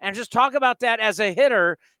fast. And just talk about that as a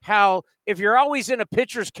hitter, how if you're always in a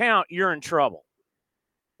pitcher's count, you're in trouble.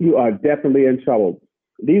 You are definitely in trouble.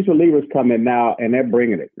 These relievers come in now, and they're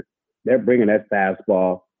bringing it. They're bringing that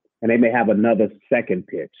fastball, and they may have another second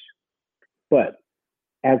pitch. But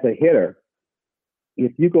as a hitter,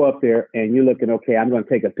 if you go up there and you're looking, okay, I'm going to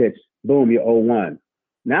take a pitch, boom, you're 0-1.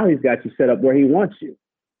 Now he's got you set up where he wants you.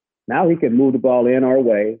 Now he can move the ball in or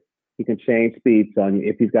away. He can change speeds on you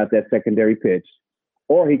if he's got that secondary pitch.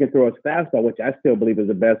 Or he can throw his fastball, which I still believe is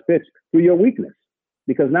the best pitch, through your weakness.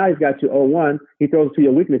 Because now he's got you 0-1. He throws it to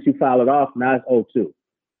your weakness. You foul it off. Now it's 0-2.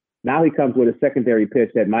 Now he comes with a secondary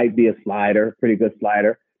pitch that might be a slider, pretty good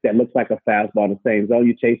slider, that looks like a fastball in the same zone.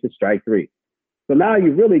 You chase it, strike 3. So now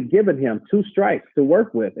you're really giving him 2 strikes to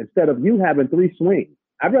work with instead of you having 3 swings.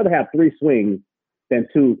 I'd rather have 3 swings than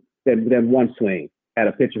 1 swing at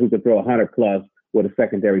a pitcher who could throw 100+ with a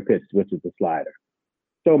secondary pitch, which is the slider.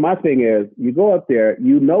 So my thing is, you go up there,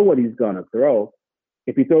 you know what he's going to throw.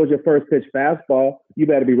 If he throws your first pitch fastball, you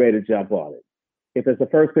better be ready to jump on it. If it's a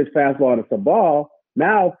first pitch fastball and it's a ball,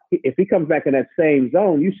 now if he comes back in that same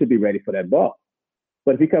zone, you should be ready for that ball.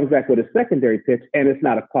 But if he comes back with a secondary pitch and it's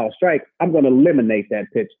not a call strike, I'm going to eliminate that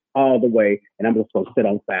pitch all the way, and I'm just going to sit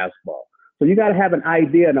on fastball. So you got to have an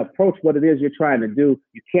idea and approach what it is you're trying to do.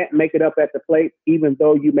 You can't make it up at the plate, even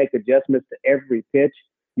though you make adjustments to every pitch.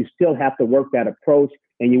 You still have to work that approach,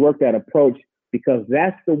 and you work that approach because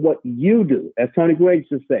that's what you do. As Tony Gwynn used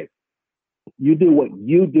to say, you do what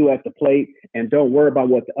you do at the plate and don't worry about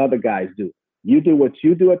what the other guys do. You do what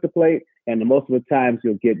you do at the plate, and most of the times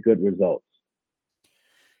you'll get good results.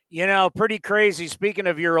 You know, pretty crazy. Speaking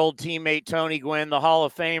of your old teammate, Tony Gwynn, the Hall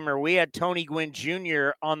of Famer, we had Tony Gwynn Jr.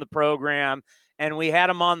 on the program, and we had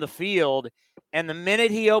him on the field. And the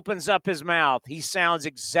minute he opens up his mouth, he sounds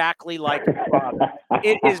exactly like his father.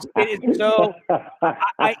 It is so,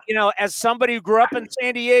 as somebody who grew up in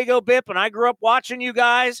San Diego, Bip, and I grew up watching you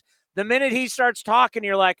guys, the minute he starts talking,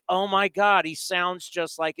 you're like, oh, my God, he sounds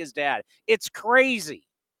just like his dad. It's crazy.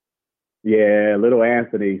 Yeah, little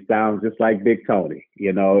Anthony sounds just like Big Tony.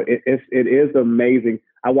 You know, it is amazing.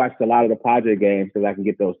 I watched a lot of the Padre games because I can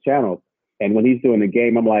get those channels. And when he's doing the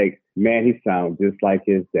game, I'm like, man, he sounds just like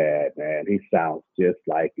his dad, man. He sounds just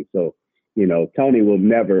like you. So, you know, Tony will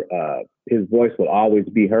never, his voice will always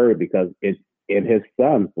be heard because it's in his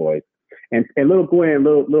son's voice. And little Gwen,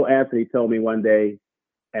 little Anthony told me one day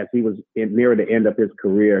as he was near the end of his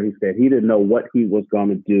career, he said he didn't know what he was going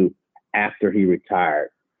to do after he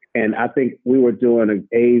retired. And I think we were doing an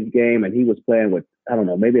A's game and he was playing with, I don't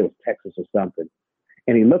know, maybe it was Texas or something.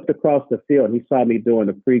 And he looked across the field and he saw me doing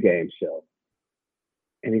the pregame show.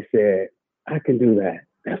 And he said, I can do that.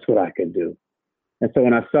 That's what I can do. And so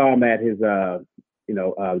when I saw him at his,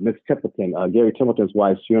 Miss Templeton, Gary Templeton's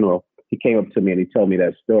wife's funeral, he came up to me and he told me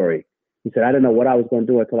that story. He said, I didn't know what I was going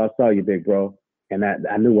to do until I saw you, big bro. And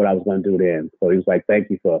I knew what I was going to do then. So he was like, thank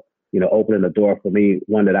you for, opening the door for me,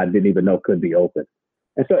 one that I didn't even know could be open.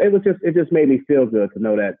 And so it just made me feel good to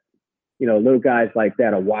know that, little guys like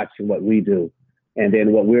that are watching what we do. And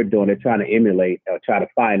then what we're doing, they're trying to emulate or try to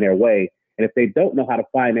find their way. And if they don't know how to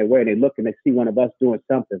find their way and they look and they see one of us doing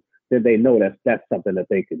something, then they know that's something that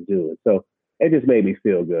they can do. And so it just made me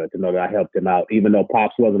feel good to know that I helped him out. Even though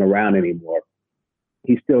Pops wasn't around anymore,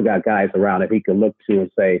 he still got guys around that he can look to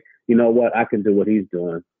and say, you know what, I can do what he's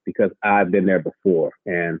doing because I've been there before.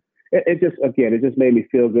 And it just made me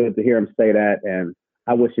feel good to hear him say that. And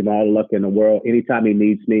I wish him all the luck in the world. Anytime he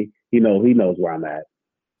needs me, he knows where I'm at.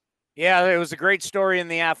 Yeah, it was a great story in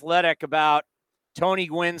The Athletic about Tony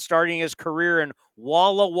Gwynn starting his career in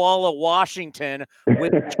Walla Walla, Washington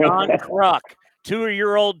with John Kruk, two of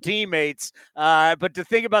your old teammates. But to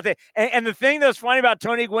think about that, and the thing that's funny about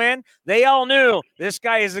Tony Gwynn, they all knew this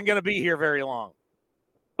guy isn't going to be here very long.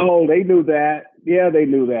 Oh, they knew that. Yeah, they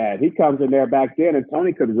knew that. He comes in there back then, and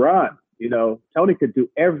Tony could run. Tony could do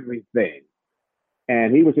everything.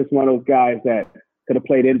 And he was just one of those guys that could have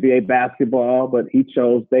played NBA basketball, but he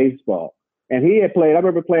chose baseball. And he had played, I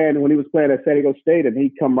remember playing when he was playing at San Diego State, and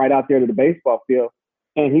he'd come right out there to the baseball field,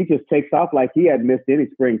 and he just takes off like he hadn't missed any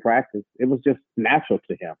spring practice. It was just natural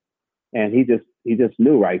to him. And he just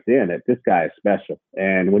knew right then that this guy is special.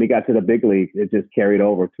 And when he got to the big leagues, it just carried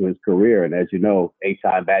over to his career. And as you know,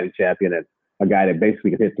 8-time batting champion and a guy that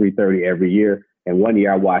basically could hit 330 every year. And one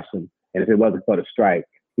year I watched him, and if it wasn't for the strike,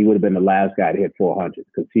 he would have been the last guy to hit 400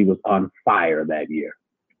 because he was on fire that year.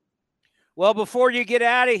 Well, before you get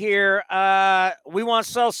out of here, we want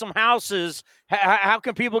to sell some houses. How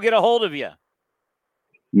can people get a hold of you?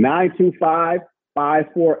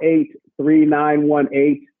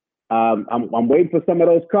 925-548-3918. I'm waiting for some of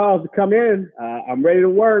those calls to come in. I'm ready to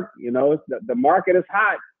work. The market is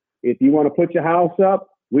hot. If you want to put your house up,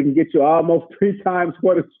 we can get you almost 3 times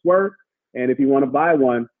what it's worth. And if you want to buy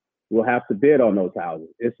one, we'll have to bid on those houses.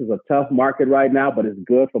 This is a tough market right now, but it's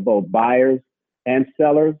good for both buyers and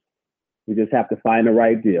sellers. We just have to find the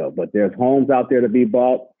right deal. But there's homes out there to be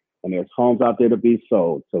bought, and there's homes out there to be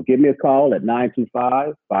sold. So give me a call at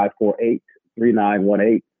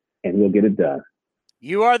 925-548-3918, and we'll get it done.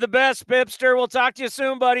 You are the best, Pipster. We'll talk to you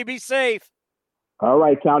soon, buddy. Be safe. All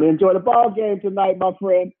right, Tony. Enjoy the ball game tonight, my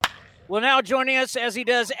friend. Well, now joining us, as he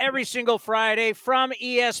does every single Friday, from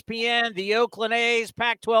ESPN, the Oakland A's,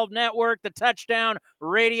 Pac-12 Network, the Touchdown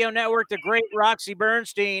Radio Network, the great Roxy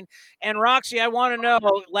Bernstein. And Roxy, I want to know,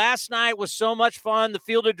 last night was so much fun, the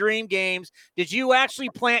Field of Dream games. Did you actually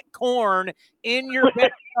plant corn in your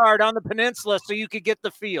backyard on the peninsula so you could get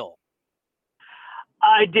the feel?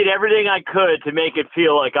 I did everything I could to make it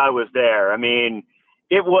feel like I was there. I mean,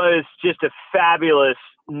 it was just a fabulous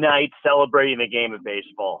night celebrating the game of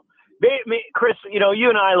baseball. Chris, you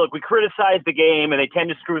and I, look, we criticize the game and they tend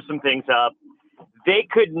to screw some things up. They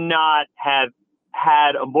could not have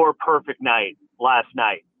had a more perfect night last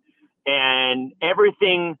night. And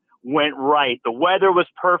everything went right. The weather was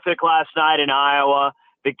perfect last night in Iowa.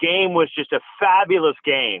 The game was just a fabulous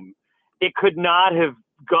game. It could not have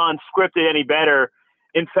gone scripted any better.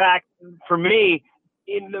 In fact, for me,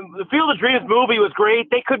 in the Field of Dreams movie was great.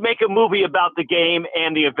 They could make a movie about the game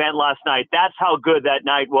and the event last night. That's how good that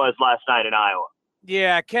night was last night in Iowa.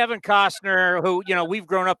 Yeah, Kevin Costner, who, we've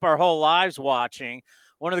grown up our whole lives watching,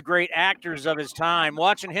 one of the great actors of his time.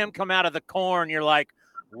 Watching him come out of the corn, you're like,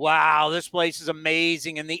 wow, this place is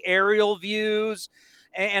amazing. And the aerial views.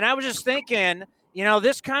 And I was just thinking,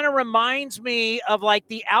 this kind of reminds me of like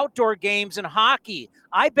the outdoor games in hockey.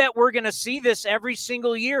 I bet we're going to see this every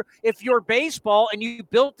single year. If you're baseball and you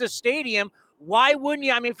built a stadium, why wouldn't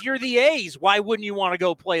you? I mean, if you're the A's, why wouldn't you want to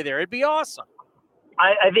go play there? It'd be awesome.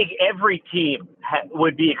 I think every team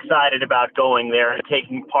would be excited about going there and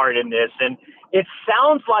taking part in this. And it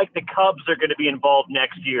sounds like the Cubs are going to be involved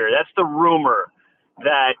next year. That's the rumor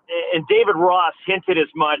and David Ross hinted as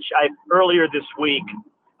much earlier this week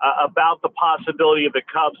about the possibility of the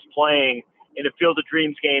Cubs playing in a Field of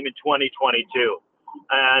Dreams game in 2022.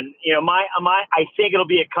 And, I think it'll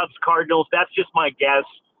be a Cubs Cardinals. That's just my guess.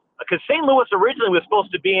 Because St. Louis originally was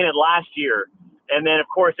supposed to be in it last year. And then, of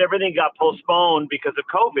course, everything got postponed because of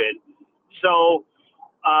COVID. So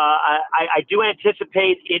I do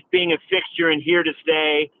anticipate it being a fixture and here to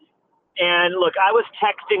stay. And, look, I was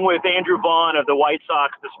texting with Andrew Vaughn of the White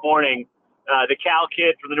Sox this morning, the Cal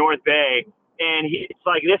kid from the North Bay. And it's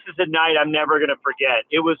like, this is a night I'm never going to forget.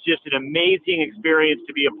 It was just an amazing experience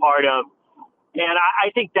to be a part of. And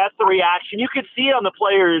I think that's the reaction. You could see it on the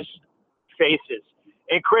players' faces.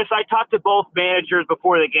 And, Chris, I talked to both managers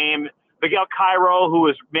before the game. Miguel Cairo, who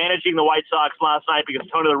was managing the White Sox last night because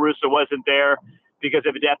Tony La Russa wasn't there because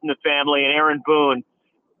of a death in the family, and Aaron Boone.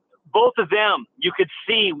 Both of them, you could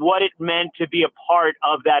see what it meant to be a part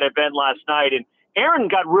of that event last night. And Aaron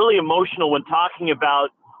got really emotional when talking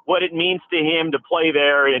about what it means to him to play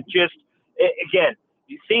there. And just, again,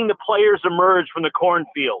 seeing the players emerge from the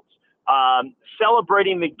cornfields,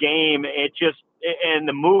 celebrating the game, and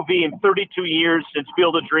the movie in 32 years since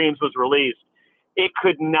Field of Dreams was released. It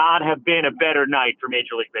could not have been a better night for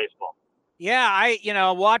Major League Baseball.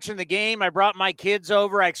 Yeah, watching the game, I brought my kids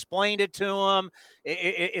over. I explained it to them.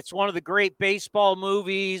 It's one of the great baseball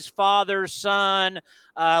movies, father, son,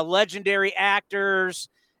 legendary actors.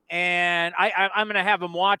 And I'm going to have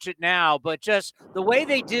them watch it now. But just the way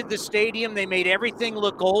they did the stadium, they made everything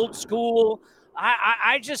look old school.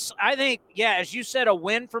 I think, yeah, as you said, a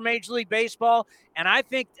win for Major League Baseball. And I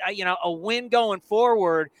think, a win going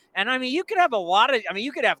forward. And, you could have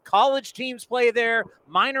you could have college teams play there,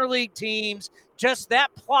 minor league teams. Just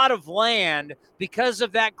that plot of land, because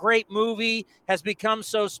of that great movie, has become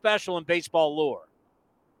so special in baseball lore.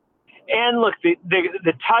 And look,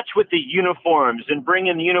 the touch with the uniforms and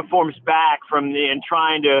bringing the uniforms back and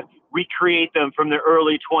trying to recreate them from the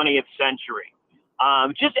early 20th century.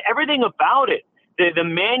 Just everything about it. The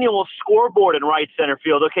manual scoreboard in right center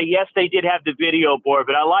field. Okay, yes, they did have the video board,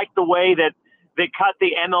 but I like the way that they cut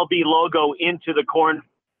the MLB logo into the Corn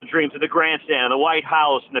Dreams of the grandstand, the White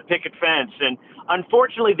House, and the picket fence. And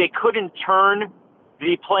unfortunately, they couldn't turn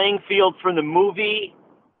the playing field from the movie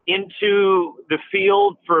into the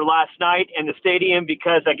field for last night and the stadium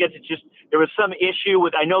because I guess there was some issue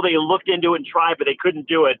with, I know they looked into it and tried, but they couldn't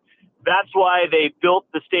do it. That's why they built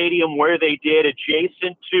the stadium where they did,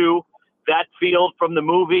 adjacent to that field from the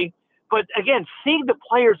movie. But again, seeing the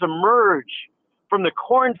players emerge from the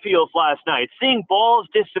cornfields last night, seeing balls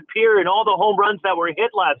disappear and all the home runs that were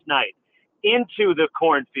hit last night into the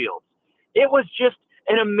cornfields. It was just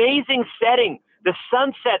an amazing setting, the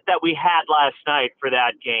sunset that we had last night for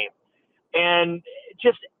that game. And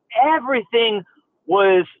just everything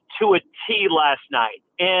was to a T last night.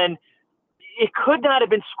 And it could not have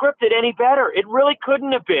been scripted any better. It really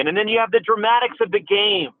couldn't have been. And then you have the dramatics of the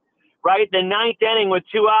game, right? The ninth inning with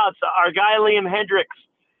 2 outs, our guy Liam Hendricks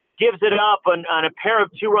gives it up on a pair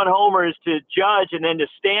of 2-run homers to Judge and then to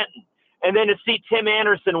Stanton. And then to see Tim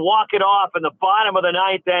Anderson walk it off in the bottom of the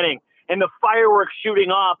ninth inning and the fireworks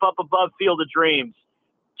shooting off up above Field of Dreams.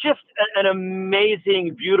 Just an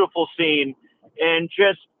amazing, beautiful scene. And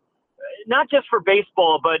just not just for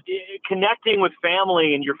baseball, but connecting with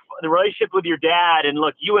family and the relationship with your dad. And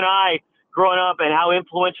look, you and I growing up and how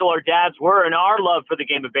influential our dads were in our love for the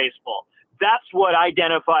game of baseball. That's what I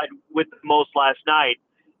identified with the most last night,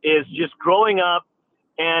 is just growing up.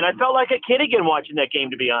 And I felt like a kid again watching that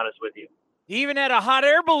game, to be honest with you. He even had a hot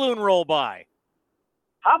air balloon roll by.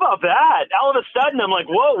 How about that? All of a sudden, I'm like,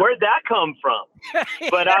 whoa, where'd that come from?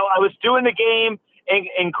 But I was doing the game,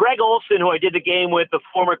 and Greg Olson, who I did the game with, the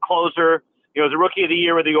former closer, was a Rookie of the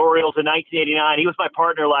Year with the Orioles in 1989. He was my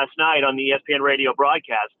partner last night on the ESPN radio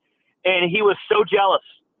broadcast. And he was so jealous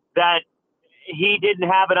that he didn't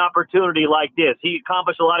have an opportunity like this. He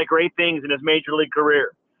accomplished a lot of great things in his major league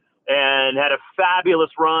career and had a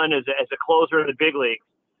fabulous run as a closer in the big leagues.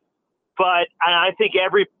 But I think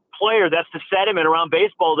every player, that's the sentiment around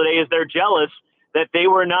baseball today, is they're jealous that they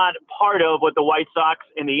were not part of what the White Sox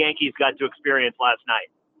and the Yankees got to experience last night.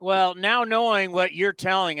 Well, now knowing what you're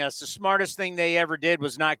telling us, the smartest thing they ever did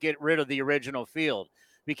was not get rid of the original field,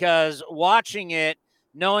 because watching it,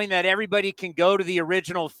 knowing that everybody can go to the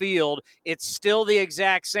original field, it's still the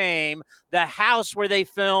exact same. The house where they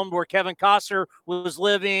filmed, where Kevin Costner was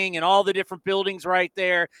living, and all the different buildings right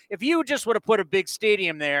there, if you just would have put a big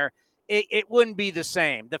stadium there, it wouldn't be the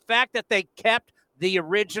same. The fact that they kept the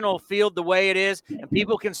original field the way it is, and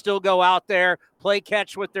people can still go out there, play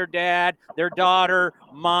catch with their dad, their daughter,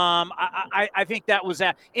 mom. I think that was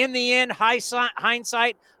that. In the end,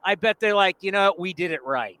 hindsight, I bet they're like, we did it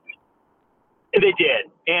right. They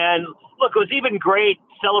did. And look, it was even great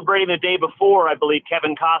celebrating the day before. I believe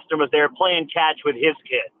Kevin Costner was there playing catch with his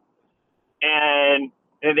kid. And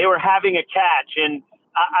they were having a catch. And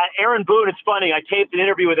Aaron Boone, it's funny, I taped an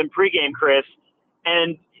interview with him pregame, Chris,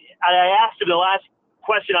 and I asked him, the last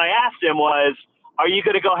question I asked him was, are you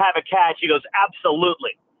going to go have a catch? He goes,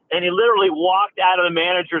 absolutely. And he literally walked out of the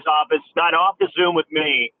manager's office, got off the Zoom with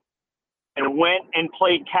me, and went and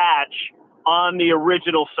played catch on the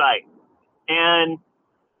original site. And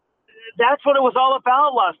that's what it was all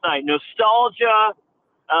about last night. Nostalgia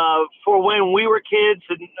for when we were kids.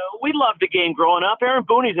 And we loved the game growing up. Aaron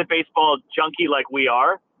Booney's a baseball junkie like we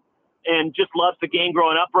are, and just loves the game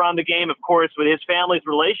growing up around the game, of course, with his family's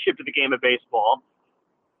relationship to the game of baseball.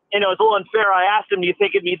 It's a little unfair. I asked him, do you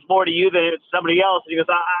think it means more to you than it's somebody else? And he goes,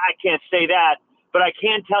 I can't say that, but I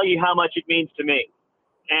can tell you how much it means to me.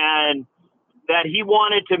 And that he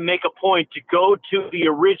wanted to make a point to go to the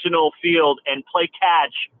original field and play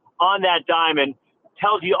catch on that diamond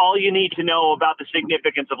tells you all you need to know about the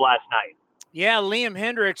significance of last night. Yeah, Liam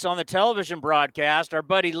Hendriks on the television broadcast, our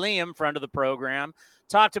buddy Liam, friend of the program,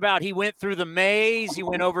 talked about he went through the maze, he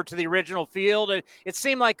went over to the original field. It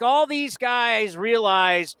seemed like all these guys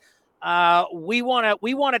realized we want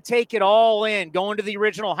to take it all in, going to the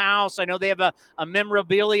original house. I know they have a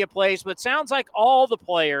memorabilia place, but it sounds like all the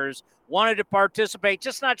players wanted to participate,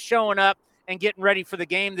 just not showing up and getting ready for the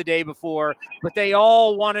game the day before, but they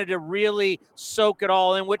all wanted to really soak it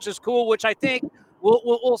all in, which is cool, which I think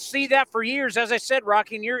we'll see that for years. As I said,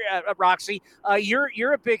 Rocky, and Roxy,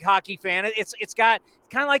 you're a big hockey fan. It's got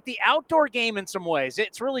kind of like the outdoor game in some ways.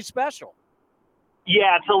 It's really special.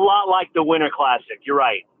 Yeah, it's a lot like the Winter Classic. You're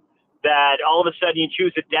right. That all of a sudden you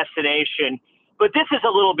choose a destination. But this is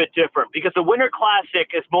a little bit different because the Winter Classic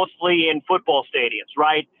is mostly in football stadiums,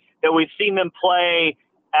 right? That we've seen them play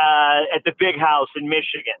at the Big House in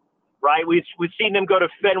Michigan, right? We've seen them go to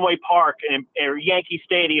Fenway Park or Yankee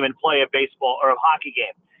Stadium and play a baseball or a hockey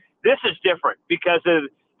game. This is different because of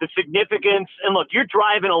the significance. And look, you're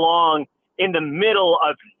driving along in the middle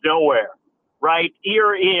of nowhere, right?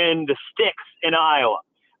 You're in the sticks in Iowa.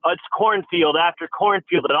 It's cornfield after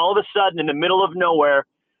cornfield. And all of a sudden, in the middle of nowhere,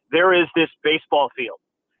 there is this baseball field.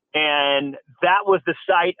 And that was the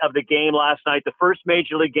site of the game last night, the first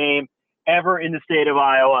Major League game ever in the state of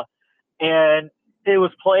Iowa. And it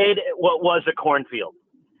was played at what was a cornfield.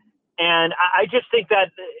 And I just think that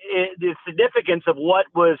the significance of what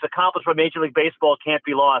was accomplished by Major League Baseball can't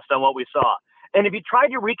be lost on what we saw. And if you tried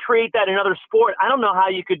to recreate that in another sport, I don't know how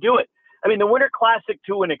you could do it. I mean, the Winter Classic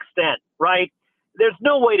to an extent, right? There's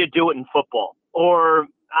no way to do it in football or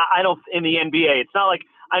in the NBA. It's not like,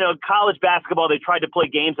 I know college basketball, they tried to play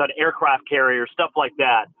games on aircraft carriers, stuff like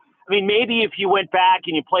that. I mean, maybe if you went back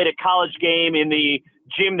and you played a college game in the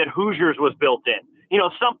gym that Hoosiers was built in,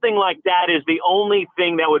 something like that is the only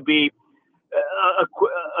thing that would be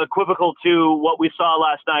equivocal to what we saw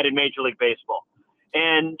last night in Major League Baseball.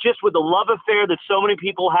 And just with the love affair that so many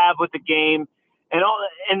people have with the game,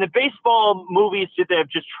 and the baseball movies that have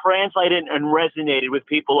just translated and resonated with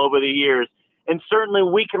people over the years. And certainly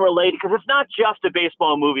we can relate because it's not just a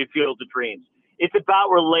baseball movie, Field of Dreams. It's about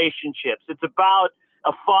relationships. It's about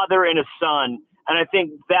a father and a son. And I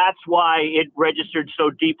think that's why it registered so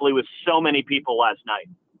deeply with so many people last night.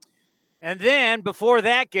 And then before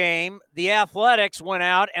that game, the Athletics went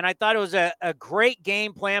out, and I thought it was a great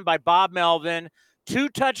game plan by Bob Melvin. 2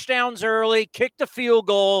 touchdowns early, kicked a field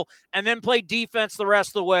goal, and then played defense the rest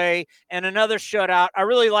of the way, and another shutout. I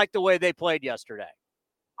really liked the way they played yesterday.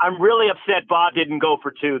 I'm really upset Bob didn't go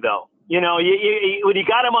for 2, though. When you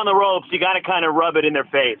got him on the ropes, you got to kind of rub it in their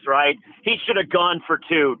face, right? He should have gone for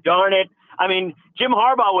 2. Darn it. I mean, Jim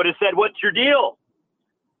Harbaugh would have said, what's your deal?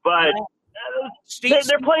 But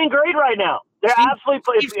they're playing great right now. They're absolutely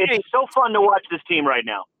playing. It's so fun to watch this team right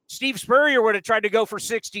now. Steve Spurrier would have tried to go for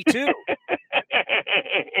 62.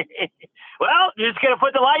 Well, you're just going to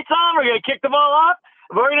put the lights on. We're going to kick the ball off.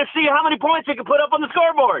 We're going to see how many points we can put up on the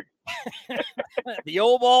scoreboard. The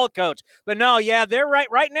old ball coach. But no, yeah, they're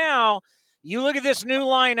right now. You look at this new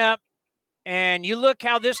lineup, and you look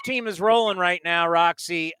how this team is rolling right now,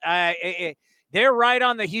 Roxy. They're right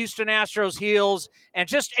on the Houston Astros' heels, and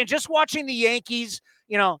just watching the Yankees,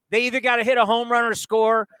 they either got to hit a home run or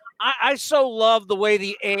score. I so love the way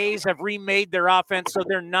the A's have remade their offense so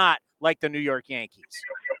they're not like the New York Yankees.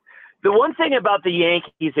 The one thing about the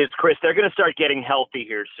Yankees is, Chris, they're going to start getting healthy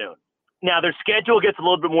here soon. Now, their schedule gets a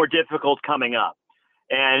little bit more difficult coming up.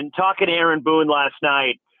 And talking to Aaron Boone last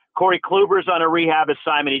night, Corey Kluber's on a rehab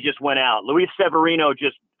assignment. He just went out. Luis Severino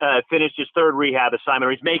just finished his third rehab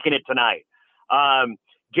assignment. He's making it tonight.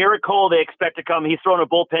 Garrett Cole, they expect to come. He's throwing a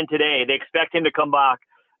bullpen today. They expect him to come back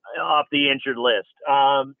off the injured list.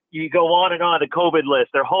 You go on and on the COVID list.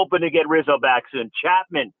 They're hoping to get Rizzo back soon.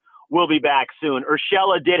 Chapman will be back soon.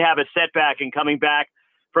 Urshela did have a setback in coming back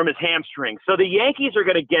from his hamstring. So the Yankees are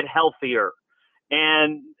going to get healthier.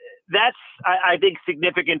 And that's, I think,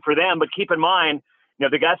 significant for them. But keep in mind,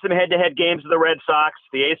 they got some head-to-head games with the Red Sox.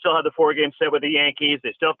 The A's still have the 4-game set with the Yankees.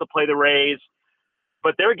 They still have to play the Rays.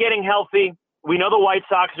 But they're getting healthy. We know the White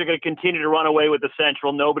Sox are going to continue to run away with the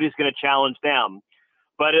Central. Nobody's going to challenge them.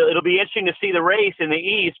 But it'll be interesting to see the race in the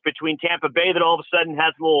East between Tampa Bay that all of a sudden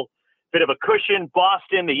has a little bit of a cushion,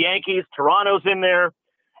 Boston, the Yankees, Toronto's in there,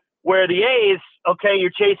 where the A's, okay,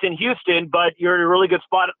 you're chasing Houston, but you're in a really good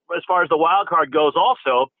spot as far as the wild card goes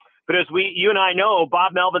also. But as you and I know,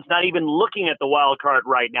 Bob Melvin's not even looking at the wild card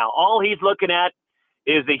right now. All he's looking at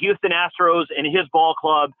is the Houston Astros and his ball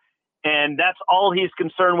club, and that's all he's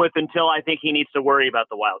concerned with until I think he needs to worry about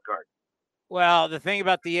the wild card. Well, the thing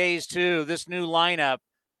about the A's, too, this new lineup,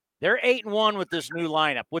 they're 8-1 with this new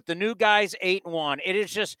lineup. With the new guys, 8-1. It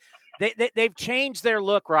is just they've changed their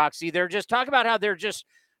look, Roxy. They're just talking about how they're just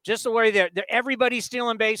the way they're everybody's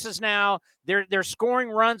stealing bases now. They're scoring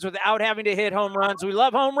runs without having to hit home runs. We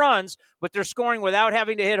love home runs, but they're scoring without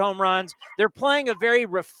having to hit home runs. They're playing a very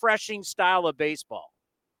refreshing style of baseball.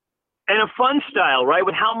 And a fun style, right,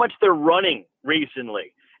 with how much they're running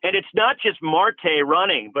recently. And it's not just Marte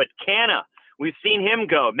running, but Canna. We've seen him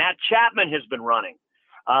go. Matt Chapman has been running.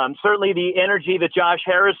 Certainly the energy that Josh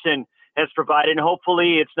Harrison has provided, and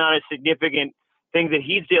hopefully it's not a significant thing that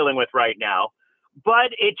he's dealing with right now.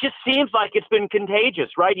 But it just seems like it's been contagious,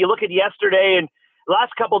 right? You look at yesterday, and the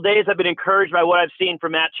last couple of days I've been encouraged by what I've seen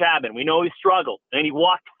from Matt Chapman. We know he struggled, and he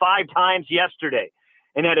walked 5 times yesterday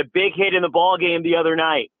and had a big hit in the ball game the other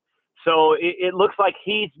night. So it looks like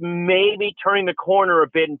he's maybe turning the corner a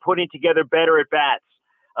bit and putting together better at-bats.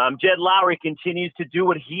 Jed Lowry continues to do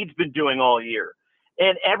what he's been doing all year.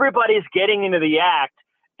 And everybody's getting into the act,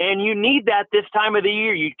 and you need that this time of the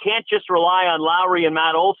year. You can't just rely on Lowry and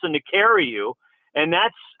Matt Olson to carry you. And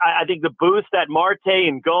that's, I think, the boost that Marte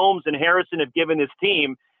and Gomes and Harrison have given this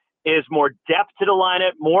team is more depth to the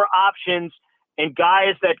lineup, more options, and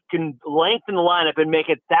guys that can lengthen the lineup and make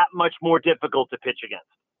it that much more difficult to pitch against.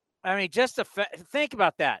 I mean, just to think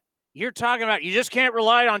about that. You're talking about you just can't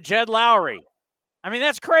rely on Jed Lowry. I mean,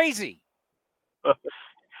 that's crazy.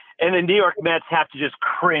 And the New York Mets have to just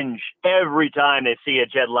cringe every time they see a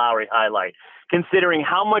Jed Lowry highlight, considering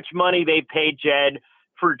how much money they paid Jed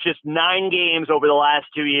for just 9 games over the last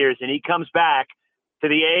 2 years. And he comes back to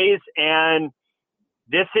the A's, and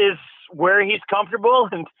this is where he's comfortable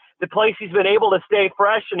and the place he's been able to stay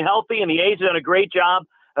fresh and healthy. And the A's have done a great job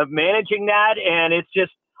of managing that. And it's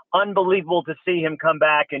just unbelievable to see him come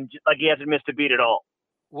back and like he hasn't missed a beat at all.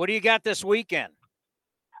 What do you got this weekend?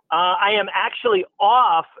 I am actually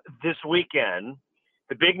off this weekend.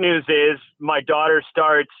 The big news is my daughter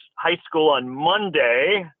starts high school on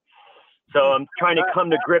Monday, so I'm trying to come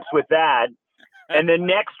to grips with that. And then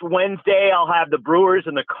next Wednesday, I'll have the Brewers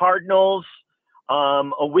and the Cardinals.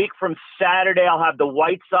 A week from Saturday, I'll have the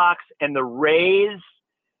White Sox and the Rays.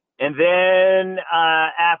 And then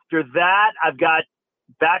after that, I've got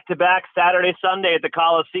back-to-back Saturday, Sunday at the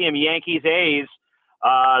Coliseum, Yankees, A's.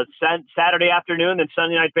 Saturday afternoon and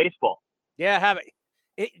Sunday Night Baseball. Yeah, have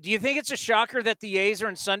it. Do you think it's a shocker that the A's are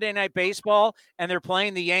in Sunday Night Baseball and they're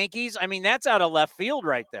playing the Yankees? I mean, that's out of left field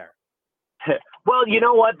right there. Well, you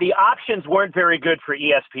know what? The options weren't very good for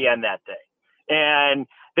ESPN that day. And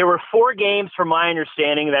there were 4 games, from my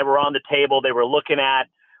understanding, that were on the table they were looking at.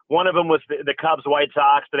 One of them was the Cubs-White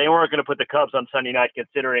Sox, but they weren't going to put the Cubs on Sunday night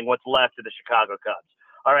considering what's left of the Chicago Cubs.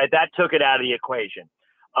 All right, that took it out of the equation.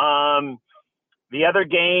 The other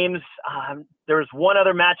games, there was one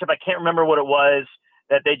other matchup, I can't remember what it was,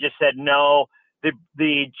 that they just said no.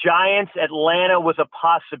 The Giants, Atlanta was a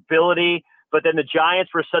possibility, but then the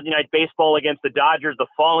Giants were Sunday Night Baseball against the Dodgers the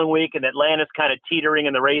following week, and Atlanta's kind of teetering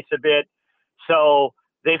in the race a bit. So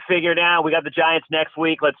they figured out we got the Giants next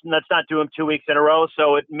week. Let's not do them 2 weeks in a row.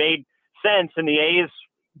 So it made sense, and the A's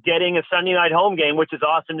getting a Sunday night home game, which is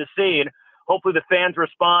awesome to see. And hopefully the fans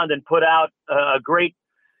respond and put out a great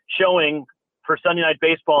showing for Sunday Night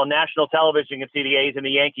Baseball on national television. You can see the A's and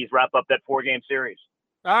the Yankees wrap up that 4-game series.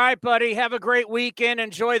 All right, buddy. Have a great weekend.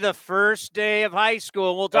 Enjoy the first day of high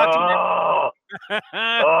school. We'll talk to you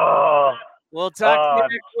next We'll talk to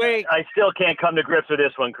you next week. I still can't come to grips with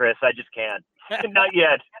this one, Chris. I just can't. Not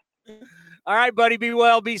yet. All right, buddy. Be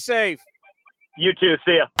well. Be safe. You too.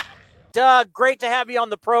 See ya. Doug, great to have you on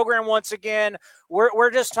the program once again.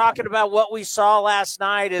 We're just talking about what we saw last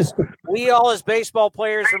night. Is we all as baseball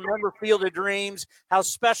players remember Field of Dreams, how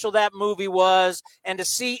special that movie was, and to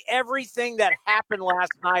see everything that happened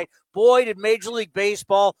last night. Boy, did Major League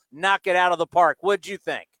Baseball knock it out of the park. What'd you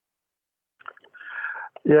think?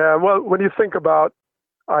 Yeah, well, when you think about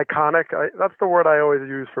iconic, that's the word I always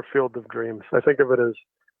use for Field of Dreams. I think of it as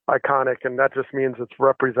iconic, and that just means it's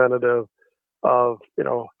representative of, you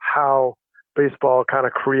know, how baseball kind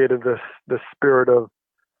of created this spirit of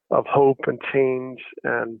hope and change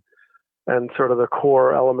and sort of the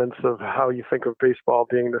core elements of how you think of baseball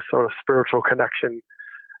being this sort of spiritual connection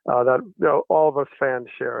that, you know, all of us fans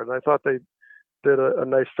share. And I thought they did a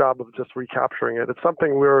nice job of just recapturing it. It's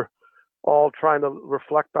something we're all trying to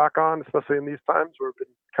reflect back on, especially in these times. We've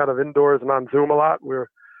been kind of indoors and on Zoom a lot. We're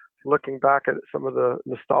looking back at some of the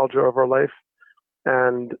nostalgia of our life.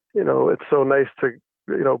 And, you know, it's so nice to,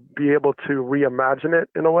 you know, be able to reimagine it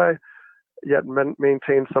in a way, yet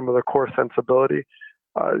maintain some of the core sensibility.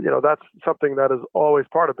 You know, that's something that is always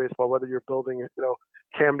part of baseball, whether you're building, you know,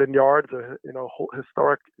 Camden Yards, or, you know,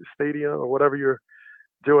 historic stadium or whatever you're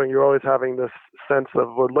doing. You're always having this sense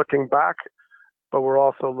of we're looking back, but we're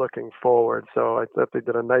also looking forward. So I thought they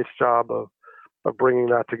did a nice job of bringing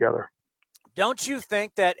that together. Don't you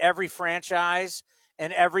think that every franchise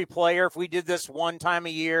and every player, if we did this one time a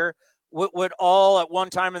year, would all at one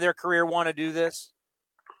time in their career want to do this?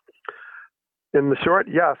 In the short,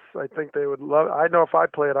 yes. I think they would love. I know if I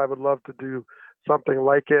played, I would love to do something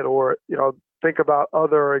like it, or, you know, think about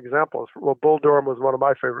other examples. Well, Bull Durham was one of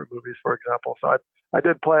my favorite movies, for example. So I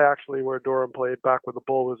did play actually where Durham played back when the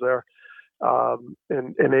Bull was there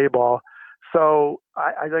in A-ball. So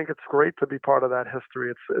I think it's great to be part of that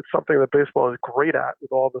history. It's something that baseball is great at,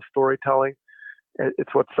 with all the storytelling.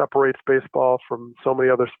 It's what separates baseball from so many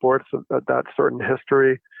other sports, that certain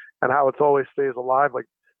history and how it always stays alive. Like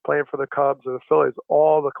playing for the Cubs or the Phillies,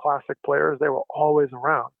 all the classic players, they were always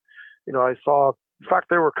around. You know, in fact,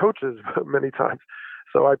 they were coaches many times.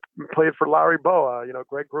 So I played for Larry Boa. You know,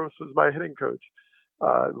 Greg Gross was my hitting coach.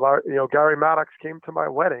 You know, Gary Maddox came to my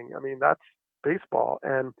wedding. I mean, that's baseball.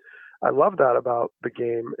 And I love that about the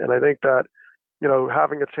game. And I think that, you know,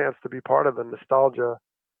 having a chance to be part of the nostalgia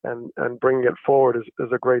and bringing it forward is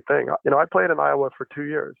a great thing. You know, I played in Iowa for 2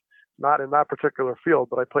 years, not in that particular field,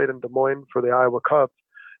 but I played in Des Moines for the Iowa Cubs.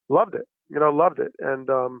 Loved it, loved it. And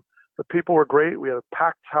the people were great. We had a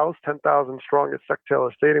packed house, 10,000 strong at Sec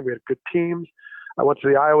Taylor Stadium. We had good teams. I went to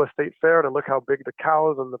the Iowa State Fair to look how big the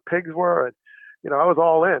cows and the pigs were. And, you know, I was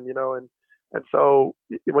all in, you know, and so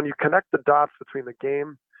when you connect the dots between the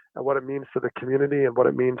game and what it means to the community and what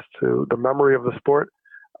it means to the memory of the sport,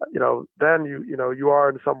 you know, then you are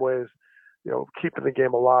in some ways, you know, keeping the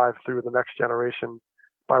game alive through the next generation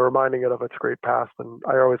by reminding it of its great past. And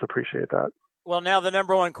I always appreciate that. Well, now the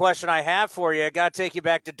number one question I have for you, I got to take you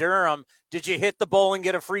back to Durham. Did you hit the bowl and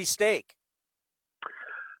get a free steak?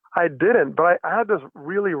 I didn't, but I had this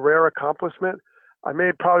really rare accomplishment. I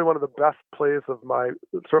made probably one of the best plays of my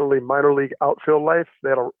certainly minor league outfield life. They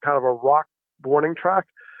had a kind of a rock warning track,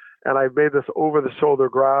 and I made this over-the-shoulder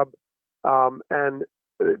grab. And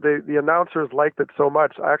the announcers liked it so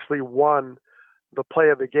much, I actually won the play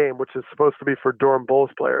of the game, which is supposed to be for Durham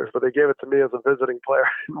Bulls players, but they gave it to me as a visiting player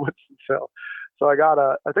in Winston-Salem. So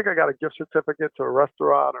I think I got a gift certificate to a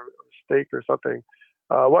restaurant or a steak or something.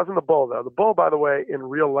 It wasn't the Bull, though. The Bull, by the way, in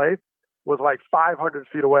real life was like 500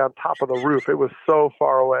 feet away on top of the roof. It was so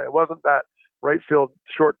far away. It wasn't that right field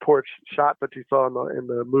short porch shot that you saw in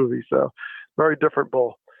the movie. So very different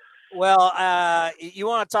Bull. Well, you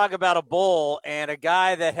want to talk about a Bull and a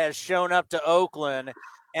guy that has shown up to Oakland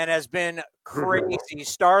and has been crazy.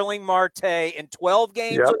 Starling Marte in 12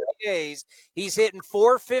 games with the A's. He's hitting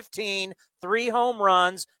 .415, 3 home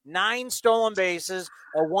runs, 9 stolen bases,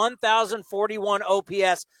 a 1,041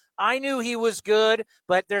 OPS. I knew he was good,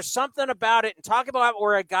 but there's something about it. And talk about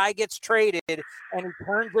where a guy gets traded and he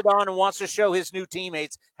turns it on and wants to show his new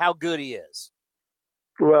teammates how good he is.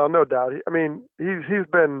 Well, no doubt. He's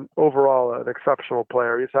been overall an exceptional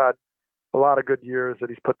player. He's had a lot of good years that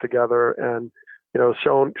he's put together, and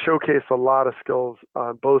showcased a lot of skills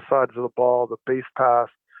on both sides of the ball, the base pass,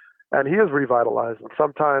 and he is revitalized. And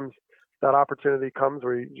sometimes that opportunity comes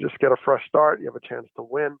where you just get a fresh start, you have a chance to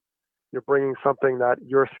win. You're bringing something that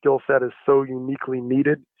your skill set is so uniquely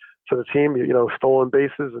needed to the team. Stolen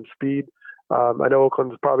bases and speed. I know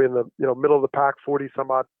Oakland's probably in the middle of the pack, 40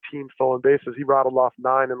 some odd team stolen bases. He rattled off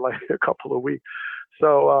 9 in like a couple of weeks.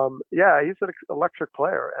 So he's an electric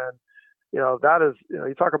player, and that is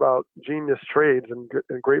you talk about genius trades and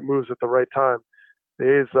great moves at the right time.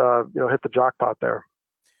 He's hit the jackpot there.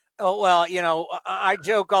 Oh well, I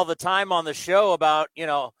joke all the time on the show about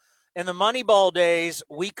in the Moneyball days,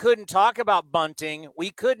 we couldn't talk about bunting. We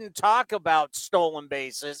couldn't talk about stolen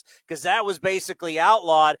bases because that was basically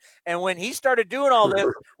outlawed. And when he started doing all this,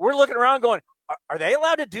 we're looking around going, are they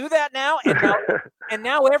allowed to do that now? And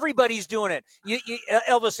now everybody's doing it.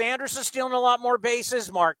 Elvis Anderson's stealing a lot more bases.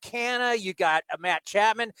 Mark Canha, you got Matt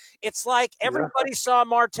Chapman. It's like everybody saw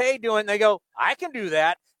Marte doing it, and they go, I can do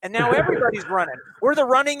that. And now everybody's running. We're the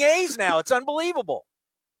running A's now. It's unbelievable.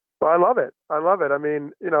 Well, I love it. I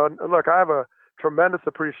mean, look, I have a tremendous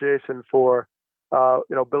appreciation for,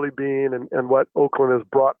 Billy Beane and what Oakland has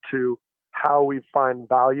brought to how we find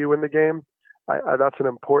value in the game. That's an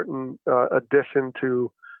important addition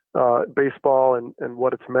to baseball and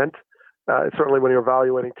what it's meant. Certainly when you're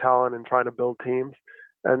evaluating talent and trying to build teams.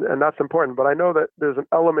 And that's important. But I know that there's an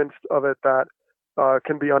element of it that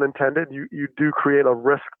can be unintended. You do create a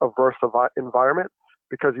risk-averse environment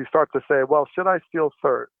because you start to say, well, should I steal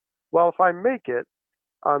third? Well, if I make it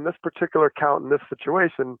on this particular count in this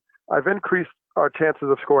situation, I've increased our chances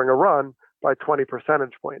of scoring a run by 20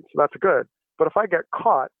 percentage points. So that's good. But if I get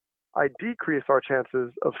caught, I decrease our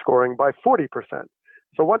chances of scoring by 40%.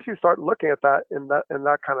 So once you start looking at that in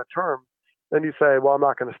that kind of term, then you say, well, I'm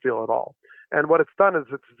not going to steal at all. And what it's done is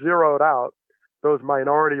it's zeroed out those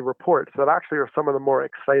minority reports that actually are some of the more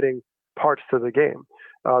exciting parts to the game.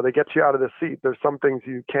 They get you out of the seat. There's some things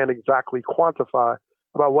you can't exactly quantify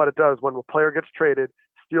about what it does when a player gets traded,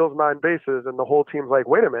 steals 9 bases, and the whole team's like,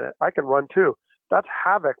 wait a minute, I can run too. That's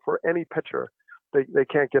havoc for any pitcher. They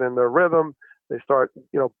can't get in their rhythm. They start,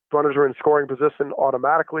 runners are in scoring position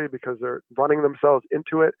automatically because they're running themselves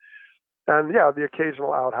into it. And yeah, the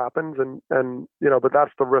occasional out happens but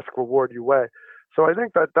that's the risk reward you weigh. So I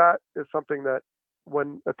think that is something that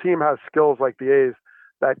when a team has skills like the A's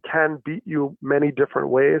that can beat you many different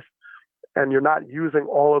ways, and you're not using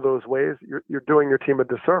all of those ways, you're doing your team a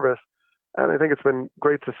disservice. And I think it's been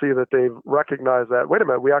great to see that they've recognized that, wait a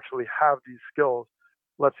minute, we actually have these skills.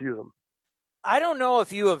 Let's use them. I don't know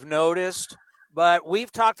if you have noticed, but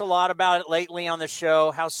we've talked a lot about it lately on the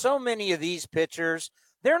show, how so many of these pitchers,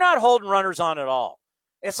 they're not holding runners on at all.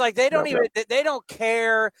 It's like they don't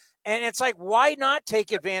care. And it's like, why not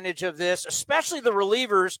take advantage of this, especially the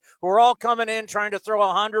relievers who are all coming in trying to throw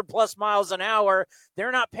 100+ miles an hour.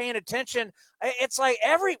 They're not paying attention. It's like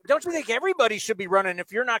don't you think everybody should be running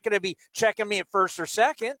if you're not going to be checking me at first or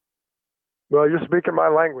second? Well, you're speaking my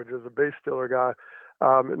language as a base stealer guy,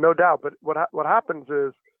 no doubt. But what happens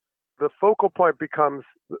is the focal point becomes,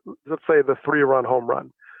 let's say, the 3-run home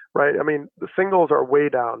run, right? I mean, the singles are way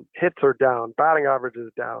down, hits are down, batting average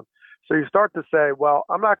is down. So you start to say, well,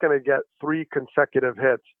 I'm not going to get 3 consecutive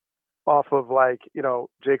hits off of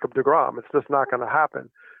Jacob deGrom. It's just not going to happen.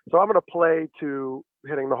 So I'm going to play to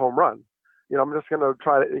hitting the home run. I'm just going to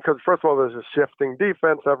try to, because first of all, there's a shifting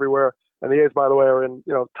defense everywhere. And the A's, by the way, are in,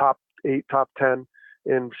 top 8, top 10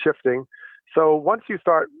 in shifting. So once you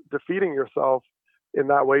start defeating yourself in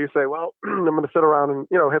that way, you say, well, I'm going to sit around and,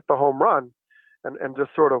 hit the home run and just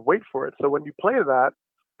sort of wait for it. So when you play that,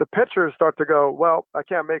 the pitchers start to go, well, I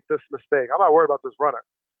can't make this mistake. I'm not worried about this runner.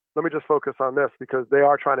 Let me just focus on this because they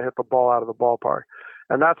are trying to hit the ball out of the ballpark.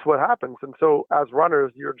 And that's what happens. And so as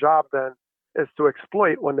runners, your job then is to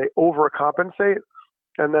exploit when they overcompensate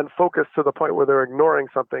and then focus to the point where they're ignoring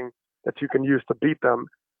something that you can use to beat them.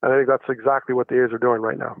 And I think that's exactly what the A's are doing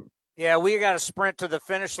right now. Yeah, we got to sprint to the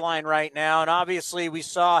finish line right now. And obviously we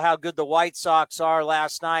saw how good the White Sox are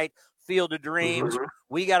last night. Field of Dreams. Mm-hmm.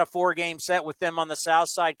 We got a 4-game set with them on the south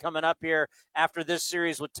side coming up here after this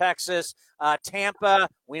series with Texas. Tampa,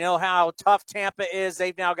 we know how tough Tampa is.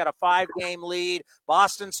 They've now got a 5-game lead.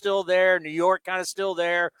 Boston's still there. New York kind of still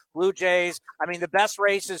there. Blue Jays. I mean, the best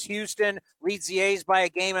race is Houston, leads the A's by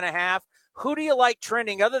 1.5 games. Who do you like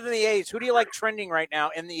trending, other than the A's, who do you like trending right now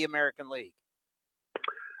in the American League?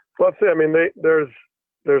 Well, let's see. I mean,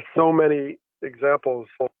 there's so many examples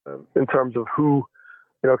in terms of who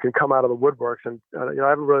can come out of the woodworks. And, I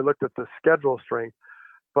haven't really looked at the schedule strength,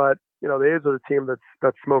 But, the A's are the team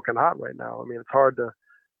that's smoking hot right now. I mean, it's hard to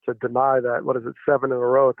deny that. What is it, 7 in a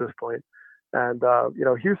row at this point? And,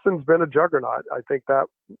 Houston's been a juggernaut. I think that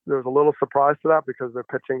there was a little surprise to that because their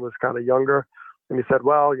pitching was kind of younger. And you said,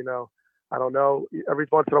 well, I don't know. Every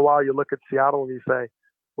once in a while you look at Seattle and you say,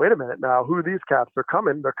 wait a minute now, who are these cats? They're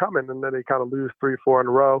coming. And then they kind of lose 3-4 in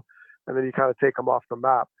a row. And then you kind of take them off the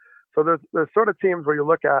map. So there's sort of teams where you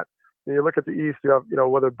look at the East, you have,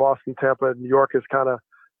 whether Boston, Tampa, New York is kind of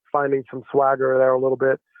finding some swagger there a little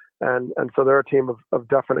bit. And so they're a team of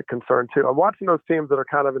definite concern too. I'm watching those teams that are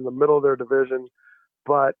kind of in the middle of their division,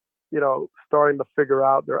 but, starting to figure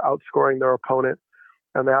out they're outscoring their opponent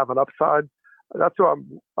and they have an upside. That's what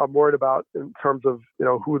I'm worried about in terms of,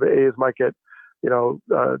 who the A's might get,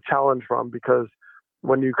 challenged from, because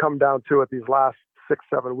when you come down to it, these last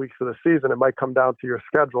 6-7 weeks of the season, it might come down to your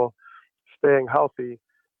schedule, staying healthy,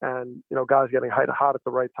 and guys getting hot at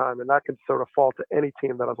the right time, and that can sort of fall to any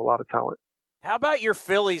team that has a lot of talent. How about your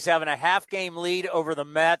Phillies having a half-game lead over the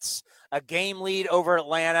Mets, a game lead over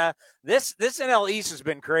Atlanta? This NL East has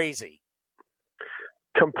been crazy.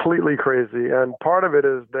 Completely crazy, and part of it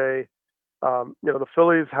is they, the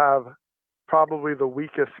Phillies have probably the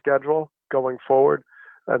weakest schedule going forward.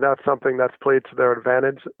 And that's something that's played to their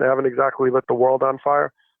advantage. They haven't exactly lit the world on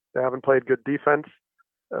fire. They haven't played good defense.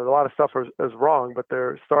 A lot of stuff is wrong, but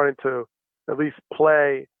they're starting to at least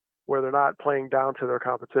play where they're not playing down to their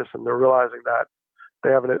competition. They're realizing that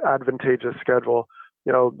they have an advantageous schedule.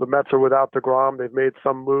 The Mets are without DeGrom. They've made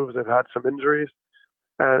some moves. They've had some injuries.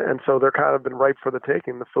 And so they're kind of been ripe for the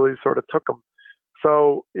taking. The Phillies sort of took them.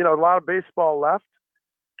 So, a lot of baseball left.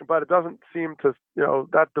 But it doesn't seem to,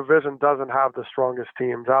 that division doesn't have the strongest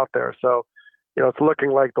teams out there. So, it's looking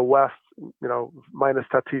like the West, minus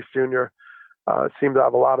Tatis Jr., seem to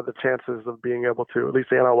have a lot of the chances of being able to, at least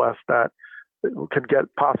the NL West, that could get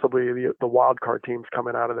possibly the wild card teams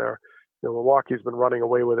coming out of there. Milwaukee's been running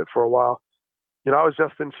away with it for a while. I was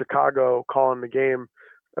just in Chicago calling the game,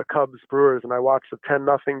 Cubs-Brewers, and I watched a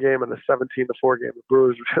 10-0 game and a 17-4 game. The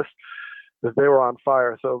Brewers were just... they were on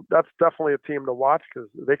fire. So that's definitely a team to watch because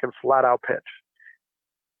they can flat out pitch.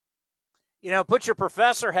 Put your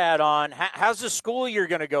professor hat on. How's the school year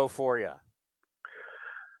going to go for you?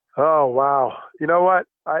 Oh, wow. You know what?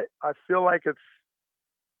 I feel like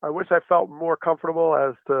I wish I felt more comfortable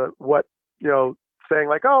as to what, saying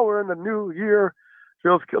like, oh, we're in the new year.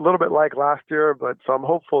 Feels a little bit like last year, but so I'm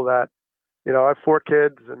hopeful that, I have 4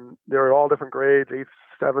 kids and they're all different grades, 8th,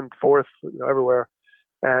 7th, 4th, everywhere.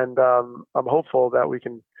 And I'm hopeful that we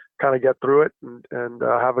can kind of get through it and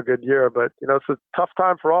have a good year. But, it's a tough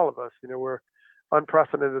time for all of us. We're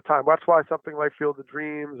unprecedented time. That's why something like Field of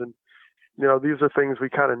Dreams and, these are things we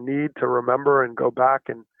kind of need to remember and go back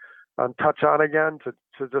and touch on again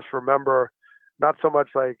to just remember not so much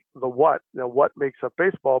like the what, what makes up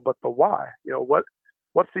baseball, but the why.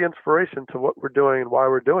 What's the inspiration to what we're doing and why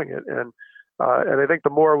we're doing it. And I think the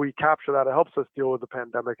more we capture that, it helps us deal with the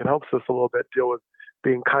pandemic. It helps us a little bit deal with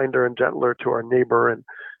being kinder and gentler to our neighbor and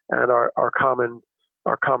our common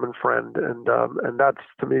friend. And that's,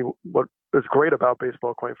 to me, what is great about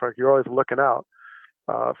baseball, quite frankly. You're always looking out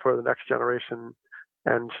for the next generation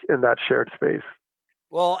and in that shared space.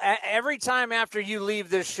 Well, every time after you leave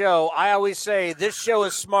this show, I always say this show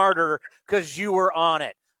is smarter because you were on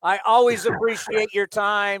it. I always appreciate your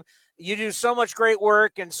time. You do so much great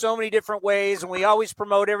work in so many different ways, and we always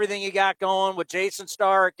promote everything you got going with Jayson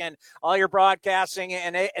Stark and all your broadcasting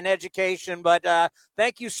and education. But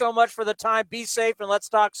thank you so much for the time. Be safe, and let's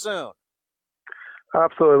talk soon.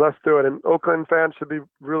 Absolutely. Let's do it. And Oakland fans should be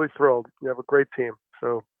really thrilled. You have a great team.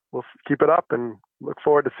 So we'll keep it up and look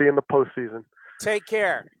forward to seeing the postseason. Take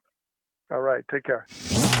care. All right. Take care.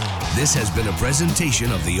 This has been a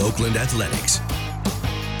presentation of the Oakland Athletics.